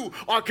you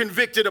are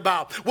convicted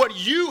about, what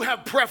you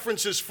have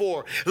preferences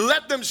for.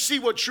 Let them see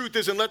what truth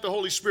is and let the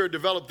Holy Spirit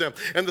develop them.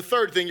 And the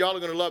third thing, y'all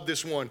are going to love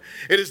this one.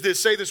 It is this.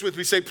 Say this with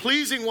me. Say,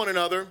 pleasing one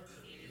another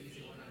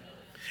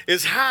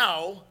is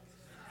how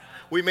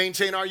we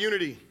maintain our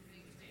unity.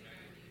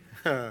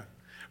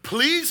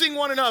 Pleasing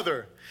one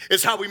another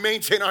is how we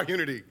maintain our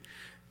unity.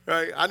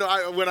 Right? I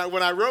know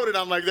when I wrote it,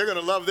 I'm like, they're going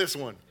to love this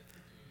one.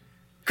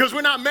 Because we're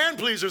not man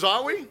pleasers,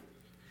 are we?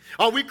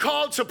 Are we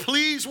called to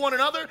please one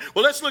another?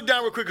 Well, let's look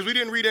down real quick because we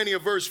didn't read any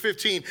of verse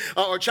 15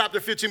 or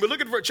chapter 15. But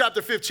look at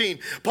chapter 15.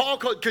 Paul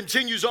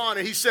continues on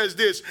and he says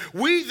this.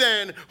 We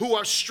then who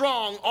are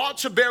strong ought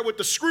to bear with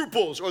the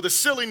scruples or the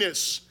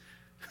silliness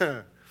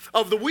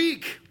of the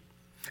weak.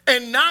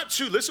 And not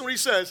to, listen what he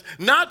says,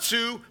 not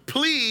to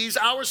please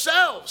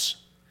ourselves.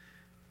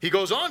 He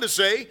goes on to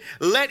say,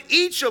 let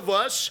each of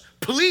us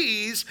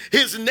please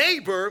his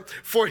neighbor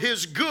for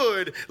his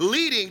good,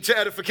 leading to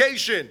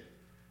edification.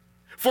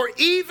 For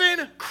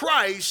even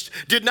Christ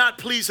did not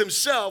please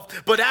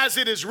himself, but as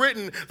it is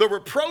written, the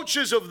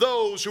reproaches of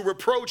those who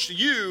reproached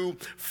you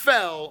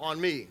fell on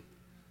me.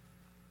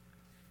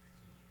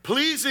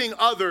 Pleasing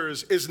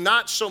others is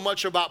not so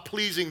much about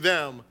pleasing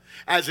them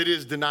as it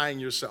is denying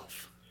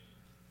yourself.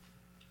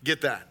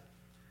 Get that?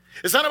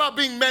 It's not about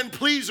being men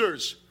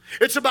pleasers.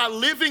 It's about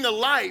living a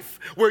life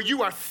where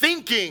you are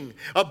thinking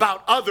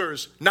about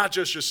others, not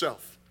just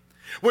yourself.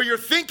 Where you're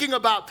thinking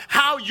about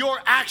how your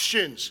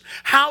actions,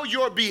 how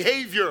your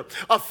behavior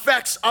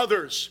affects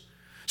others.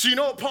 So you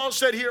know what Paul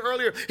said here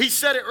earlier? He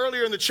said it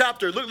earlier in the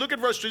chapter. Look at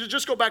verse,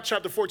 just go back to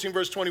chapter 14,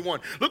 verse 21.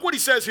 Look what he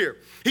says here.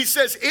 He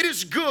says, it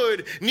is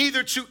good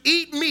neither to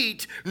eat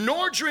meat,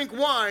 nor drink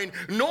wine,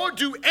 nor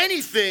do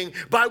anything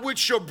by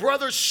which your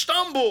brother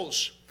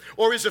stumbles,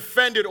 or is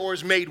offended, or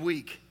is made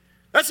weak.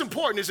 That's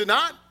important, is it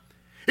not?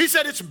 He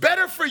said it's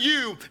better for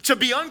you to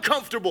be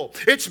uncomfortable.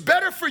 It's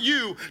better for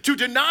you to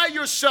deny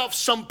yourself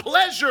some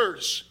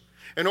pleasures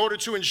in order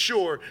to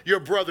ensure your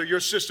brother, your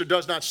sister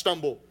does not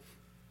stumble.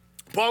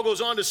 Paul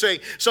goes on to say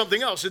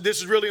something else, and this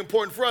is really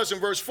important for us in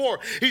verse 4.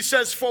 He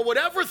says, for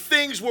whatever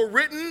things were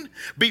written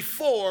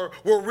before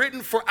were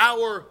written for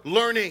our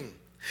learning,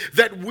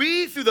 that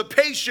we, through the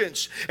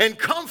patience and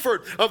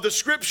comfort of the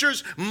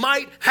scriptures,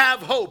 might have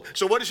hope.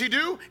 So what does he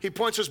do? He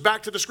points us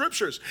back to the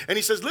scriptures. And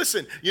he says,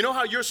 listen, you know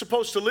how you're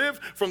supposed to live?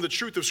 From the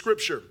truth of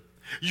scripture.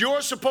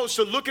 You're supposed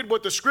to look at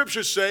what the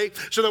scriptures say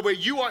so that way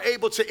you are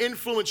able to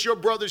influence your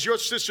brothers, your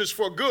sisters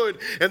for good.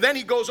 And then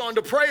he goes on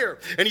to prayer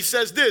and he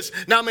says this,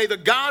 now may the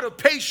God of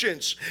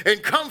patience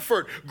and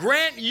comfort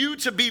grant you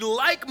to be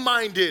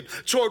like-minded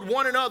toward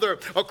one another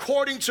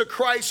according to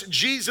Christ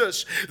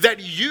Jesus, that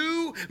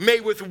you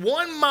may with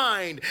one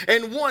mind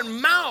and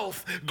one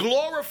mouth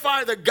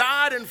glorify the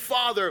God and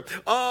Father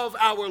of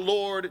our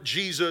Lord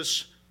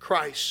Jesus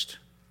Christ.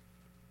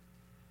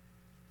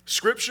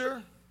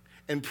 Scripture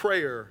and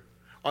prayer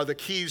are the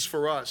keys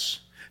for us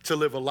to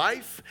live a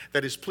life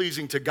that is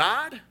pleasing to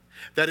God,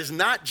 that is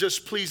not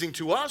just pleasing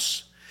to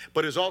us,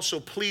 but is also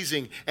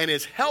pleasing and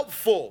is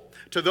helpful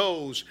to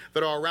those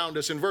that are around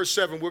us. In verse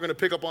 7, we're going to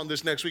pick up on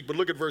this next week, but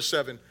look at verse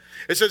 7.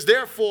 It says,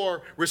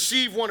 therefore,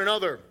 receive one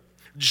another,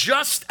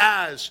 just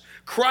as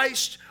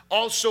Christ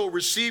also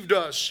received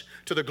us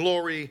to the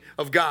glory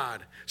of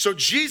God. So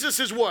Jesus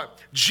is what?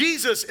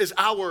 Jesus is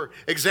our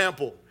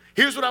example.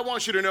 Here's what I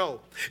want you to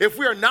know. If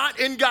we are not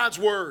in God's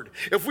word,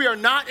 if we are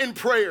not in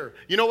prayer,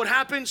 you know what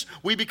happens?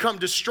 We become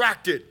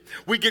distracted.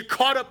 We get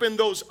caught up in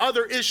those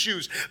other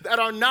issues that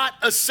are not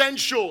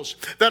essentials,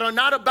 that are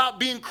not about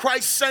being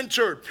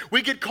Christ-centered.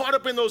 We get caught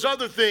up in those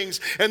other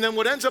things, and then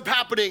what ends up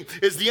happening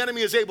is the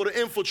enemy is able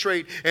to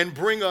infiltrate and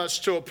bring us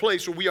to a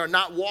place where we are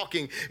not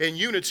walking in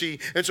unity.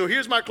 And so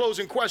here's my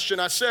closing question.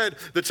 I said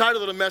the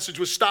title of the message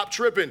was Stop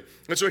Tripping.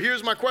 And so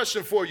here's my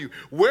question for you.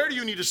 Where do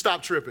you need to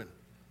stop tripping?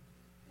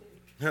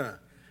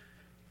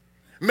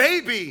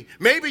 Maybe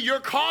you're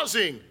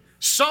causing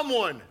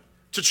someone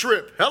to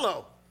trip.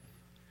 Hello.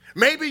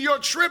 Maybe you're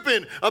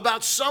tripping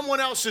about someone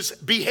else's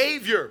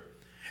behavior.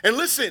 And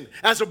listen,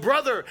 as a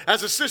brother,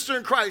 as a sister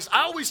in Christ,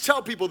 I always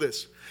tell people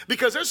this,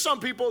 because there's some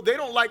people, they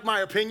don't like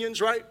my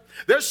opinions, right?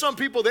 There's some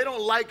people, they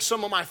don't like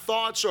some of my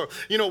thoughts or,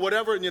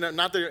 whatever, not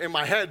that they're in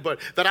my head, but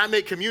that I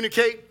may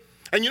communicate.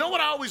 And you know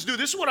what I always do?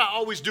 This is what I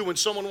always do when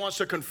someone wants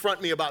to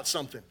confront me about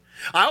something.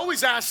 I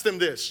always ask them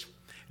this.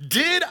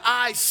 Did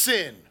I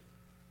sin?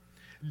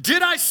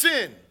 Did I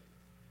sin?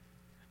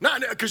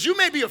 Not because you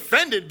may be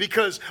offended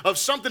because of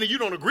something that you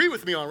don't agree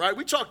with me on, right?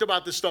 We talked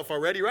about this stuff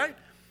already, right?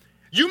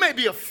 You may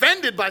be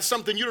offended by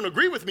something you don't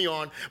agree with me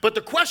on, but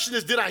the question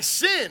is, did I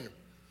sin?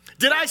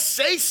 Did I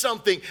say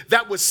something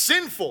that was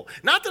sinful?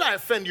 Not that I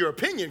offend your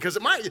opinion, because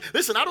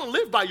listen, I don't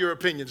live by your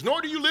opinions,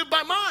 nor do you live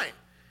by mine.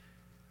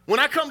 When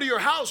I come to your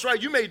house,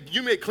 right, you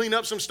may clean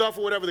up some stuff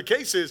or whatever the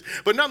case is,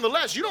 but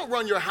nonetheless, you don't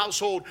run your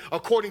household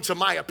according to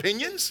my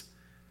opinions.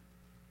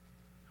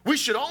 We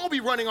should all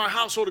be running our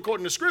household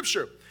according to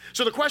Scripture.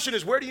 So the question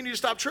is, where do you need to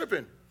stop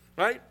tripping,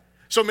 right?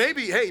 So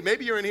maybe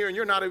you're in here and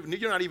you're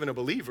not even a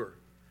believer.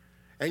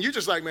 And you're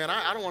just like, man,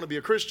 I don't want to be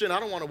a Christian. I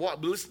don't want to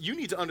walk. But listen, you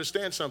need to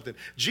understand something.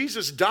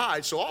 Jesus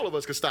died so all of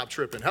us could stop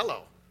tripping.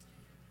 Hello.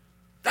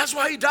 That's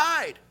why he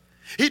died.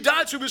 He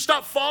died so we would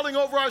stop falling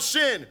over our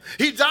sin.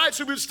 He died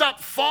so we would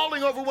stop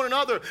falling over one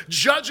another,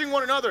 judging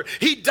one another.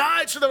 He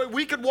died so that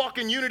we could walk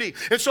in unity.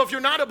 And so if you're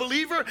not a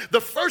believer,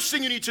 the first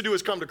thing you need to do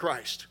is come to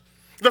Christ.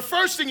 The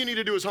first thing you need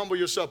to do is humble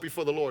yourself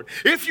before the Lord.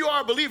 If you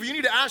are a believer, you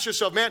need to ask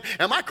yourself, man,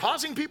 am I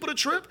causing people to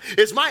trip?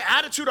 Is my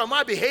attitude or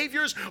my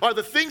behaviors or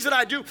the things that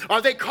I do,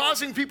 are they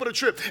causing people to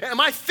trip?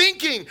 Am I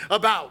thinking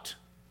about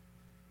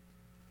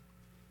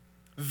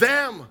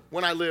them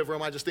when I live, or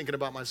am I just thinking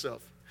about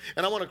myself?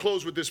 And I want to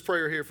close with this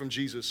prayer here from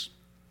Jesus.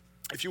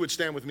 If you would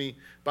stand with me,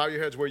 bow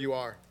your heads where you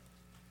are.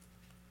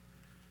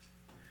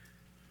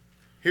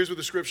 Here's what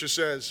the scripture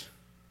says.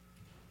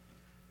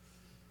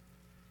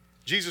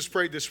 Jesus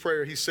prayed this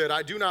prayer. He said,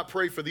 I do not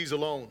pray for these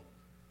alone,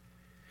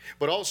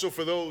 but also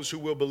for those who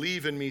will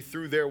believe in me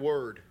through their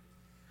word,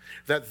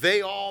 that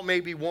they all may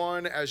be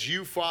one as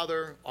you,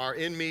 Father, are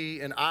in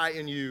me and I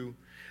in you,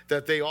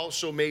 that they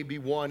also may be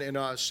one in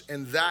us,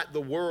 and that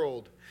the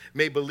world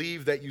may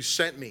believe that you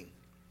sent me.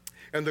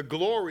 And the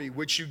glory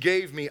which you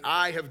gave me,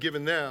 I have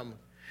given them,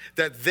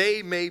 that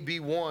they may be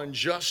one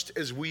just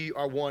as we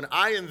are one.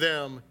 I and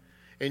them,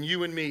 and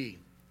you and me,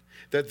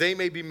 that they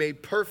may be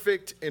made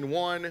perfect in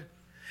one,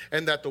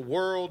 and that the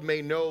world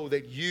may know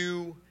that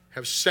you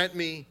have sent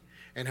me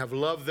and have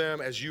loved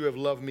them as you have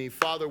loved me.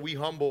 Father, we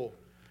humble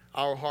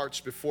our hearts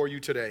before you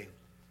today,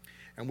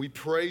 and we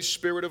pray,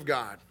 Spirit of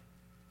God,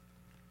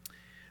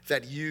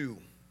 that you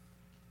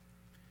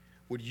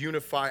would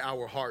unify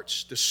our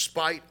hearts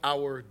despite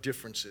our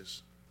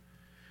differences.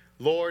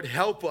 Lord,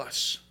 help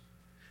us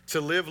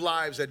to live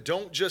lives that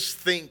don't just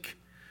think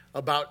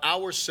about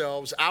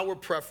ourselves, our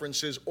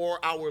preferences, or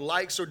our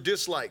likes or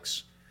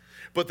dislikes,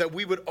 but that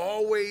we would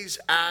always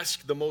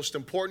ask the most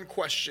important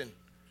question: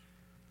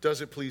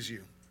 does it please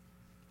you?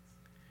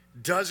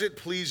 Does it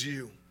please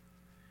you?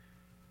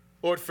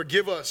 Lord,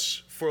 forgive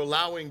us for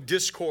allowing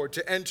discord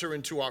to enter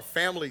into our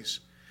families,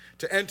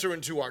 to enter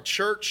into our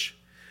church,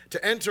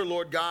 to enter,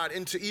 Lord God,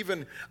 into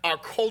even our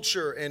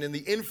culture and in the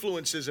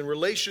influences and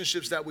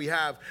relationships that we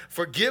have.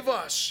 Forgive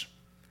us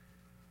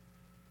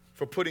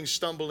for putting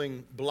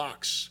stumbling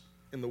blocks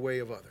in the way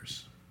of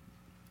others.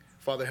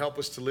 Father, help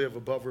us to live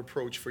above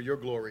reproach for your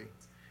glory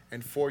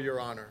and for your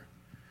honor,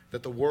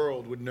 that the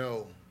world would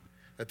know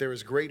that there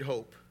is great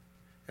hope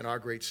in our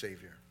great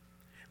Savior.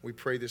 We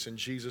pray this in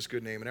Jesus'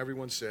 good name. And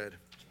everyone said,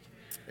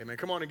 amen.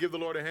 Come on and give the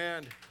Lord a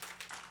hand.